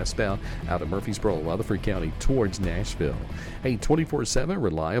heavy westbound out of Murfreesboro, Rutherford County towards Nashville. Hey, 24/7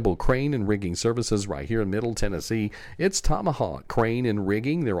 reliable crane and rigging services right here in Middle Tennessee. It's Tomahawk Crane and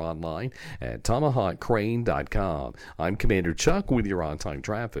Rigging. They're online at tomahawkcrane.com. I'm Commander Chuck with your on-time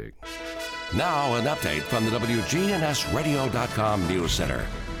traffic. Now an update from the WGNSradio.com News Center.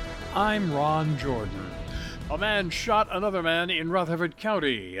 I'm Ron Jordan. A man shot another man in Rutherford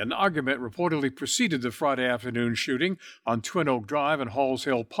County. An argument reportedly preceded the Friday afternoon shooting on Twin Oak Drive and Halls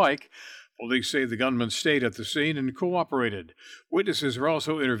Hill Pike. Police say the gunman stayed at the scene and cooperated. Witnesses are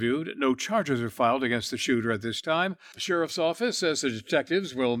also interviewed. No charges are filed against the shooter at this time. The sheriff's office says the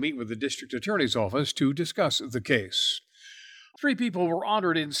detectives will meet with the district attorney's office to discuss the case. 3 people were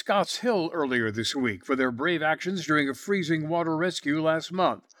honored in Scotts Hill earlier this week for their brave actions during a freezing water rescue last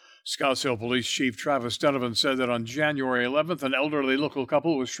month. Scotts Hill Police Chief Travis Donovan said that on January 11th, an elderly local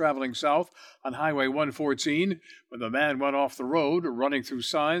couple was traveling south on Highway 114 when the man went off the road, running through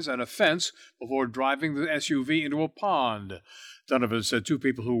signs and a fence before driving the SUV into a pond. Donovan said 2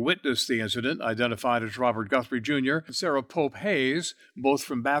 people who witnessed the incident, identified as Robert Guthrie Jr. and Sarah Pope Hayes, both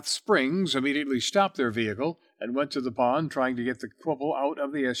from Bath Springs, immediately stopped their vehicle and went to the pond trying to get the couple out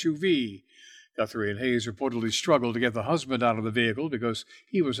of the SUV. Guthrie and Hayes reportedly struggled to get the husband out of the vehicle because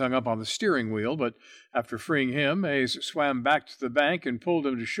he was hung up on the steering wheel, but after freeing him, Hayes swam back to the bank and pulled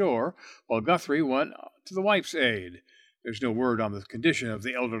him to shore, while Guthrie went to the wife's aid. There's no word on the condition of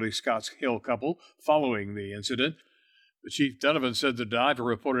the elderly Scotts Hill couple following the incident. The Chief Donovan said the diver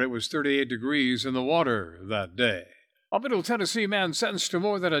reported it was 38 degrees in the water that day. A Middle Tennessee man sentenced to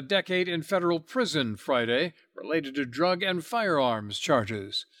more than a decade in federal prison Friday related to drug and firearms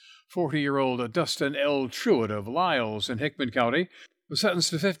charges. 40-year-old Dustin L. Truitt of Lyles in Hickman County was sentenced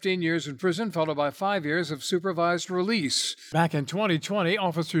to 15 years in prison, followed by 5 years of supervised release. Back in 2020,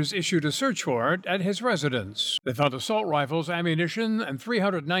 officers issued a search warrant at his residence. They found assault rifles, ammunition, and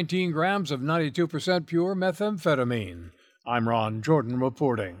 319 grams of 92% pure methamphetamine. I'm Ron Jordan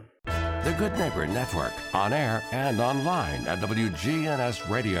reporting. The Good Neighbor Network, on air and online at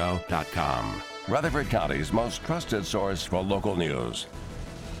WGNSradio.com. Rutherford County's most trusted source for local news.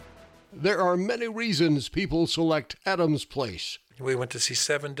 There are many reasons people select Adams Place. We went to see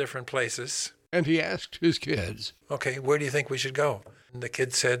 7 different places. And he asked his kids, okay, where do you think we should go? And the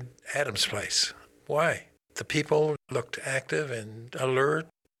kids said, Adams Place. Why? The people looked active and alert.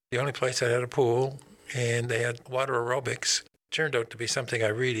 The only place that had a pool, and they had water aerobics. Turned out to be something I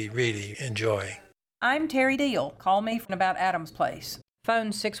really, really enjoy. I'm Terry Deal. Call me about Adams Place.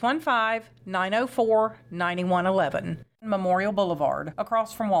 Phone 615-904-9111. Memorial Boulevard,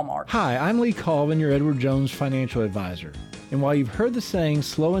 across from Walmart. Hi, I'm Lee Colvin, your Edward Jones financial advisor. And while you've heard the saying,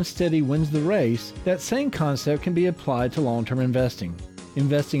 slow and steady wins the race, that same concept can be applied to long-term investing.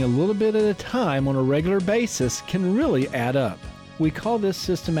 Investing a little bit at a time on a regular basis can really add up. We call this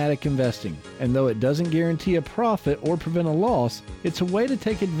systematic investing, and though it doesn't guarantee a profit or prevent a loss, it's a way to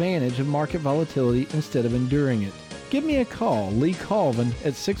take advantage of market volatility instead of enduring it. Give me a call, Lee Colvin,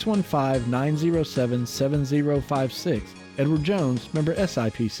 at 615-907-7056. Edward Jones, member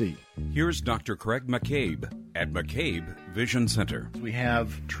SIPC. Here's Dr. Craig McCabe. At McCabe, Vision Center. We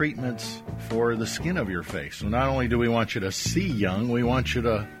have treatments for the skin of your face. So not only do we want you to see young, we want you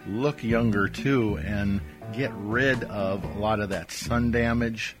to look younger too and get rid of a lot of that sun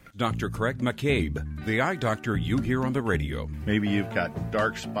damage. Dr. Craig McCabe, the eye doctor you hear on the radio. Maybe you've got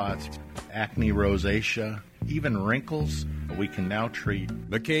dark spots, acne, rosacea, even wrinkles. We can now treat.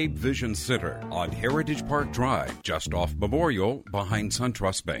 McCabe Vision Center on Heritage Park Drive, just off Memorial, behind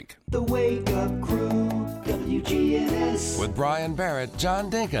SunTrust Bank. The Wake Up Crew, WGNS. With Brian Barrett,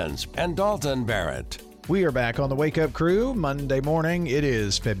 John Dinkins, and Dalton Barrett. We are back on the Wake Up Crew Monday morning. It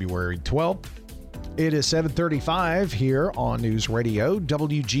is February 12th. It is 7:35 here on News Radio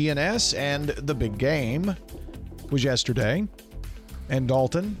WGNS, and the big game was yesterday. And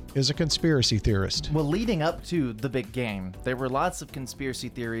Dalton is a conspiracy theorist. Well, leading up to the big game, there were lots of conspiracy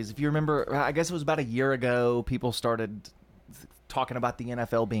theories. If you remember, I guess it was about a year ago, people started talking about the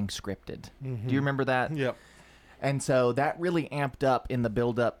NFL being scripted. Mm-hmm. Do you remember that? Yep. And so that really amped up in the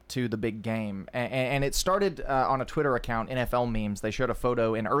build-up to the big game. And it started on a Twitter account, NFL Memes. They showed a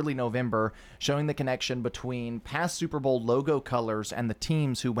photo in early November showing the connection between past Super Bowl logo colors and the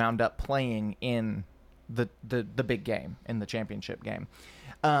teams who wound up playing in the big game, in the championship game.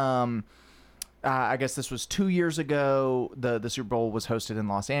 I guess this was 2 years ago. The Super Bowl was hosted in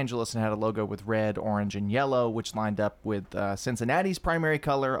Los Angeles and had a logo with red, orange, and yellow, which lined up with Cincinnati's primary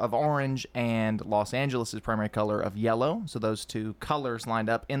color of orange and Los Angeles' primary color of yellow. So those two colors lined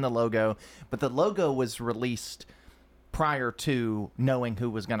up in the logo. But the logo was released prior to knowing who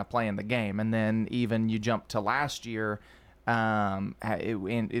was going to play in the game. And then even you jump to last year,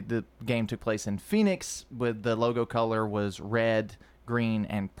 the game took place in Phoenix, with the logo color was red, green,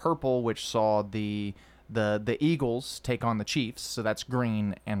 and purple, which saw the Eagles take on the Chiefs. So that's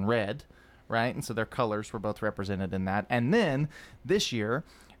green and red, right? And so their colors were both represented in that. And then this year,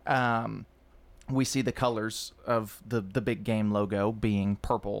 we see the colors of the big game logo being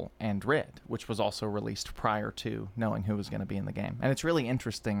purple and red, which was also released prior to knowing who was going to be in the game. And it's really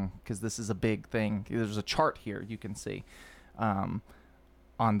interesting because this is a big thing. There's a chart here you can see on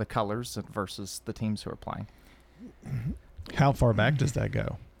the colors versus the teams who are playing. How far back does that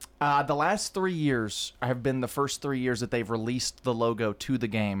go? The last 3 years have been the first 3 years that they've released the logo to the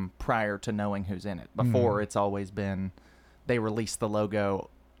game prior to knowing who's in it. Before, it's always been they release the logo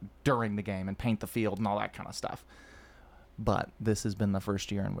during the game and paint the field and all that kind of stuff. But this has been the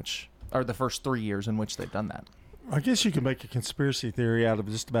first year in which, or the first 3 years in which they've done that. I guess you can make a conspiracy theory out of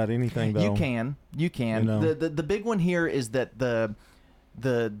just about anything, though. You can. You know? The big one here is that the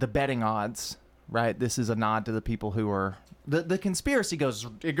betting odds, right? This is a nod to the people who are the conspiracy goes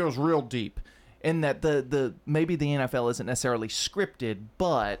real deep, in that the maybe the NFL isn't necessarily scripted,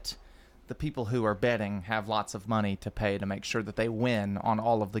 but the people who are betting have lots of money to pay to make sure that they win on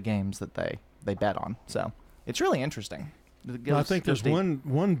all of the games that they bet on. So it's really interesting. I think there's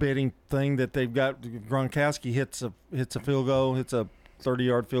one betting thing that they've got. Gronkowski hits a field goal, hits a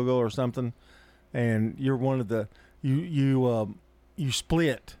 30-yard field goal or something, and you're one of the you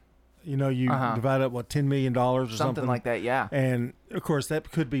split. You know, you divide up $10 million or something like that. Yeah, and of course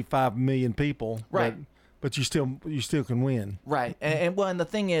that could be 5 million people, right? But you still can win, right? And the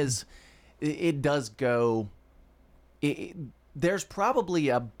thing is, it does go. There's probably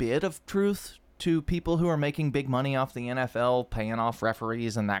a bit of truth to people who are making big money off the NFL, paying off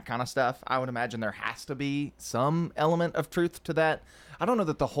referees and that kind of stuff. I would imagine there has to be some element of truth to that. I don't know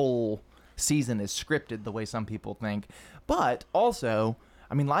that the whole season is scripted the way some people think, but also,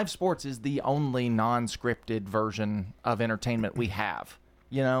 I mean, live sports is the only non-scripted version of entertainment we have,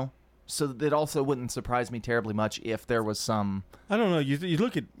 you know? So it also wouldn't surprise me terribly much if there was some... I don't know. You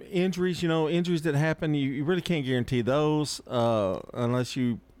look at injuries, injuries that happen, you really can't guarantee those unless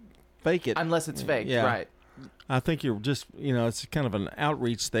you fake it. Unless it's fake, yeah. Right. I think you're just, it's kind of an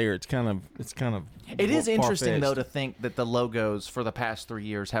outreach there. It's kind of It is interesting, far-fetched. though, to think that the logos for the past 3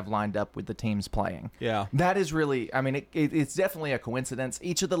 years have lined up with the teams playing. Yeah. That is really, I mean, it's definitely a coincidence.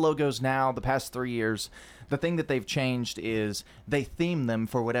 Each of the logos now, the past 3 years, the thing that they've changed is they theme them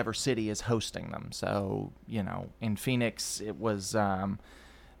for whatever city is hosting them. So, in Phoenix, it was...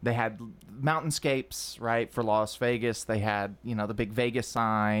 they had mountainscapes, right, for Las Vegas. They had, the big Vegas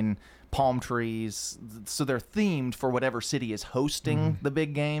sign, palm trees. So they're themed for whatever city is hosting the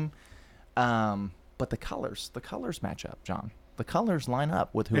big game. But the colors match up, John. The colors line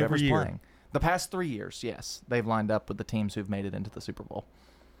up with whoever's playing. The past 3 years, yes, they've lined up with the teams who've made it into the Super Bowl.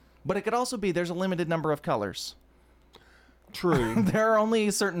 But it could also be there's a limited number of colors. True. There are only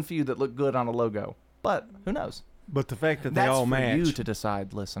a certain few that look good on a logo. But who knows? But the fact that they all match. That's for you to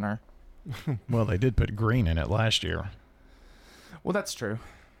decide, listener. Well, they did put green in it last year. Well, that's true.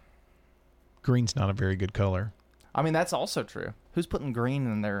 Green's not a very good color. I mean, that's also true. Who's putting green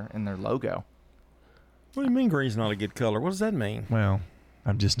in their logo? What do you mean green's not a good color? What does that mean? Well,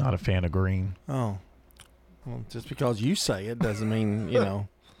 I'm just not a fan of green. Oh. Well, just because you say it doesn't mean,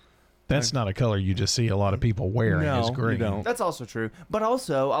 That's not a color you just see a lot of people wearing is green. You don't. That's also true. But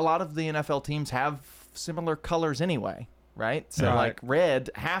also, a lot of the NFL teams have similar colors anyway, right? So, like red,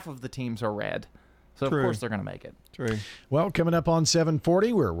 half of the teams are red. So, of course, they're going to make it. True. Well, coming up on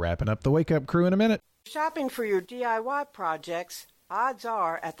 7:40, we're wrapping up the Wake Up Crew in a minute. Shopping for your DIY projects, odds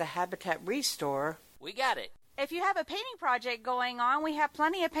are at the Habitat Restore. We got it. If you have a painting project going on, we have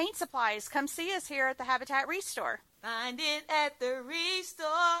plenty of paint supplies. Come see us here at the Habitat Restore. Find it at the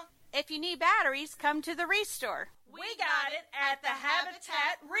Restore. If you need batteries, come to the Restore. We got it at the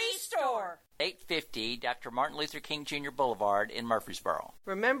Habitat Restore. 850 Dr. Martin Luther King Jr. Boulevard in Murfreesboro.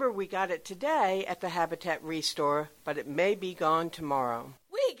 Remember, we got it today at the Habitat Restore, but it may be gone tomorrow.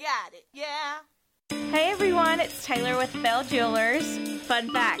 We got it, yeah. Hey everyone, it's Taylor with Bell Jewelers.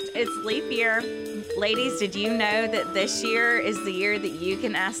 Fun fact, it's leap year. Ladies, did you know that this year is the year that you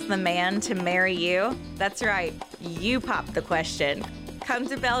can ask the man to marry you? That's right, you pop the question. Come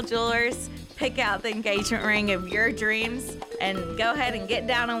to Bell Jewelers, pick out the engagement ring of your dreams, and go ahead and get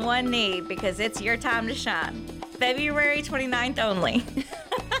down on one knee because it's your time to shine. February 29th only.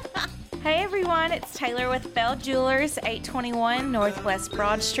 Hey everyone, it's Taylor with Bell Jewelers, 821 Northwest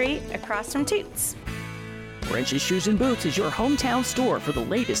Broad Street, across from Toots. French's Shoes and Boots is your hometown store for the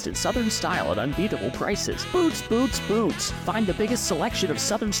latest in Southern style at unbeatable prices. Boots, boots, boots. Find the biggest selection of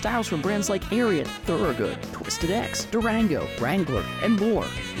Southern styles from brands like Ariat, Thorogood, Twisted X, Durango, Wrangler, and more.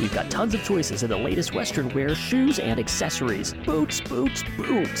 We've got tons of choices in the latest Western wear, shoes, and accessories. Boots, boots,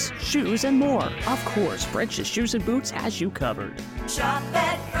 boots. Shoes and more. Of course, French's Shoes and Boots has you covered. Shop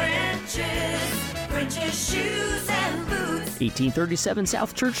at French's. French's Shoes and Boots. 1837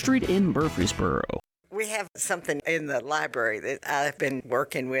 South Church Street in Murfreesboro. We have something in the library that I've been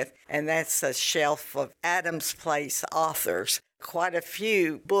working with, and that's a shelf of Adams Place authors. Quite a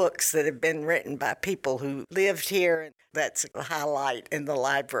few books that have been written by people who lived here, and that's a highlight in the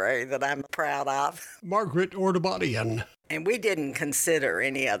library that I'm proud of. Margaret Ordubadian. And we didn't consider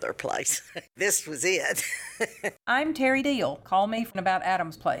any other place. This was it. I'm Terry Deal. Call me from about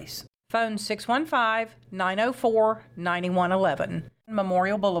Adams Place. Phone 615-904-9111.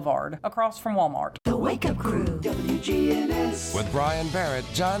 Memorial Boulevard, across from Walmart. The Wake Up Crew, WGNS. With Brian Barrett,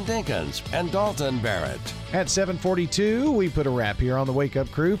 John Dinkins, and Dalton Barrett. At 7:42, we put a wrap here on the Wake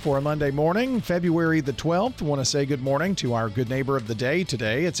Up Crew for a Monday morning, February the 12th. Want to say good morning to our good neighbor of the day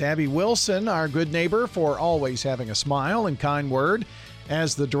today. It's Abby Wilson, our good neighbor, for always having a smile and kind word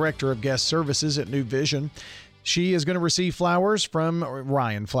as the Director of Guest Services at New Vision. She is going to receive flowers from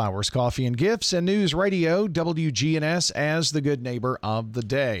Ryan Flowers Coffee and Gifts and News Radio WGNS as the good neighbor of the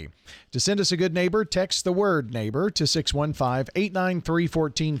day. To send us a good neighbor, text the word neighbor to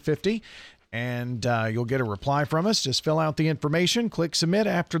 615-893-1450. And you'll get a reply from us. Just fill out the information, click submit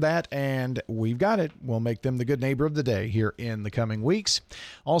after that, and we've got it. We'll make them the good neighbor of the day here in the coming weeks.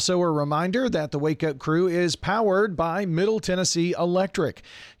 Also, a reminder that the Wake Up Crew is powered by Middle Tennessee Electric.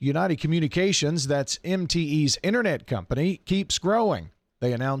 United Communications, that's MTE's internet company, keeps growing.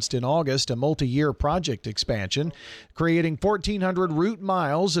 They announced in August a multi-year project expansion, creating 1,400 route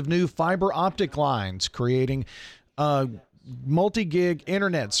miles of new fiber optic lines, creating multi-gig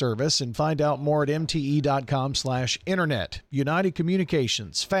internet service, and find out more at mte.com/internet. United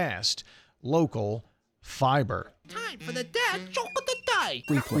Communications, fast, local, fiber. Time for the dad joke of the day.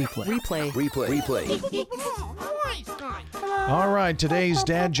 Replay. All right, today's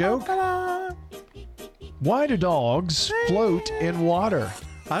dad joke. Why do dogs float in water?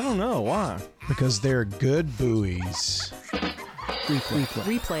 I don't know. Why? Because they're good buoys.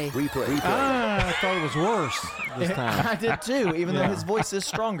 Replay. Ah, I thought it was worse this time. I did too, even though his voice is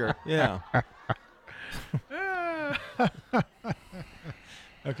stronger. Yeah.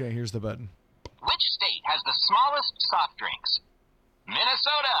 Okay, here's the button. Which state has the smallest soft drinks?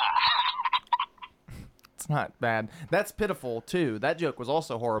 Minnesota. It's not bad. That's pitiful too. That joke was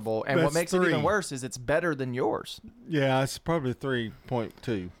also horrible, and what That's makes it 3. even worse is it's better than yours. Yeah, it's probably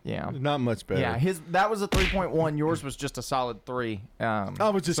 3.2. Yeah, not much better. Yeah, that was a 3.1. Yours was just a solid 3. I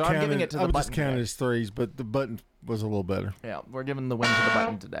was just so counting. I'm giving it to the I was button just counting today. as 3s, but the button was a little better. Yeah, we're giving the win to the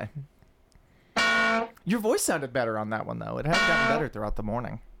button today. Your voice sounded better on that one though. It had gotten better throughout the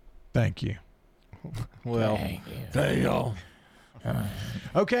morning. Thank you. Well, there you go.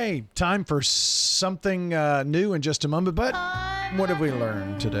 Okay, time for something new in just a moment, but what have we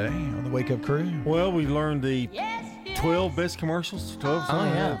learned today on the Wake Up Crew? Well, we learned the 12 best commercials. 12. Oh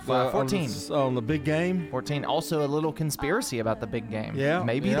yeah, 14 on the big game. 14. Also, a little conspiracy about the big game. Yeah,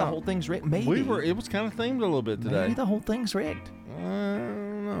 maybe the whole thing's rigged. Maybe it was kind of themed a little bit today. Maybe the whole thing's rigged. I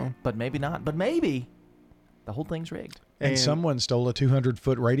don't know, but maybe not. But maybe the whole thing's rigged. And someone stole a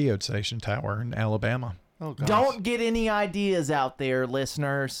 200-foot radio station tower in Alabama. Oh, gosh. Don't get any ideas out there,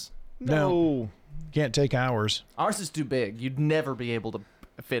 listeners. No. Can't take ours. Ours is too big. You'd never be able to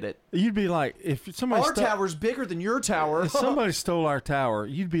fit it. You'd be like, if somebody our tower's bigger than your tower. If somebody stole our tower,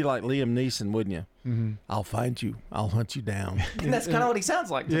 you'd be like Liam Neeson, wouldn't you? Mm-hmm. I'll find you. I'll hunt you down. And that's kind of what he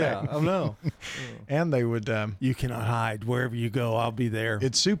sounds like today. Yeah, I know. And they would... you cannot hide. Wherever you go, I'll be there.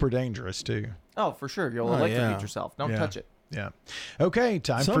 It's super dangerous, too. Oh, for sure. You'll electrocute yourself. Don't touch it. Yeah. Okay,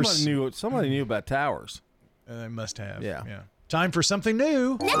 time somebody for... Somebody knew about towers. They must have. Yeah. Time for something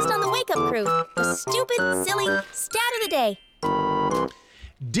new. Next on the Wake Up Crew, the stupid, silly stat of the day.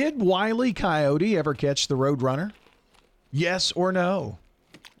 Did Wile E. Coyote ever catch the Roadrunner? Yes or no?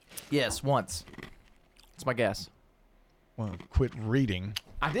 Yes, once. That's my guess. Well, quit reading.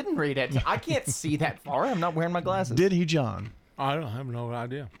 I didn't read it. I can't see that far. I'm not wearing my glasses. Did he, John? I don't have no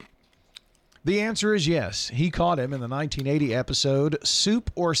idea. The answer is yes. He caught him in the 1980 episode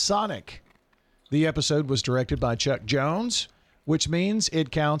Soup or Sonic. The episode was directed by Chuck Jones, which means it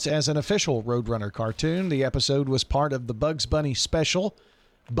counts as an official Roadrunner cartoon. The episode was part of the Bugs Bunny special,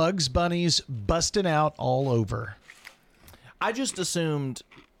 Bugs Bunny's Bustin' Out All Over. I just assumed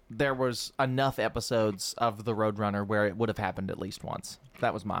there was enough episodes of the Roadrunner where it would have happened at least once.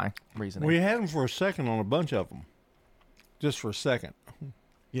 That was my reasoning. We had him for a second on a bunch of them. Just for a second.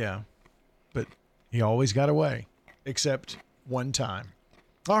 Yeah, but he always got away, except one time.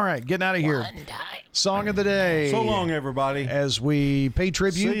 All right, getting out of here. Song of the day. So long, everybody. As we pay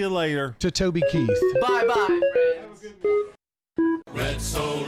tribute See you later. to Toby Keith. Bye-bye. Red Soul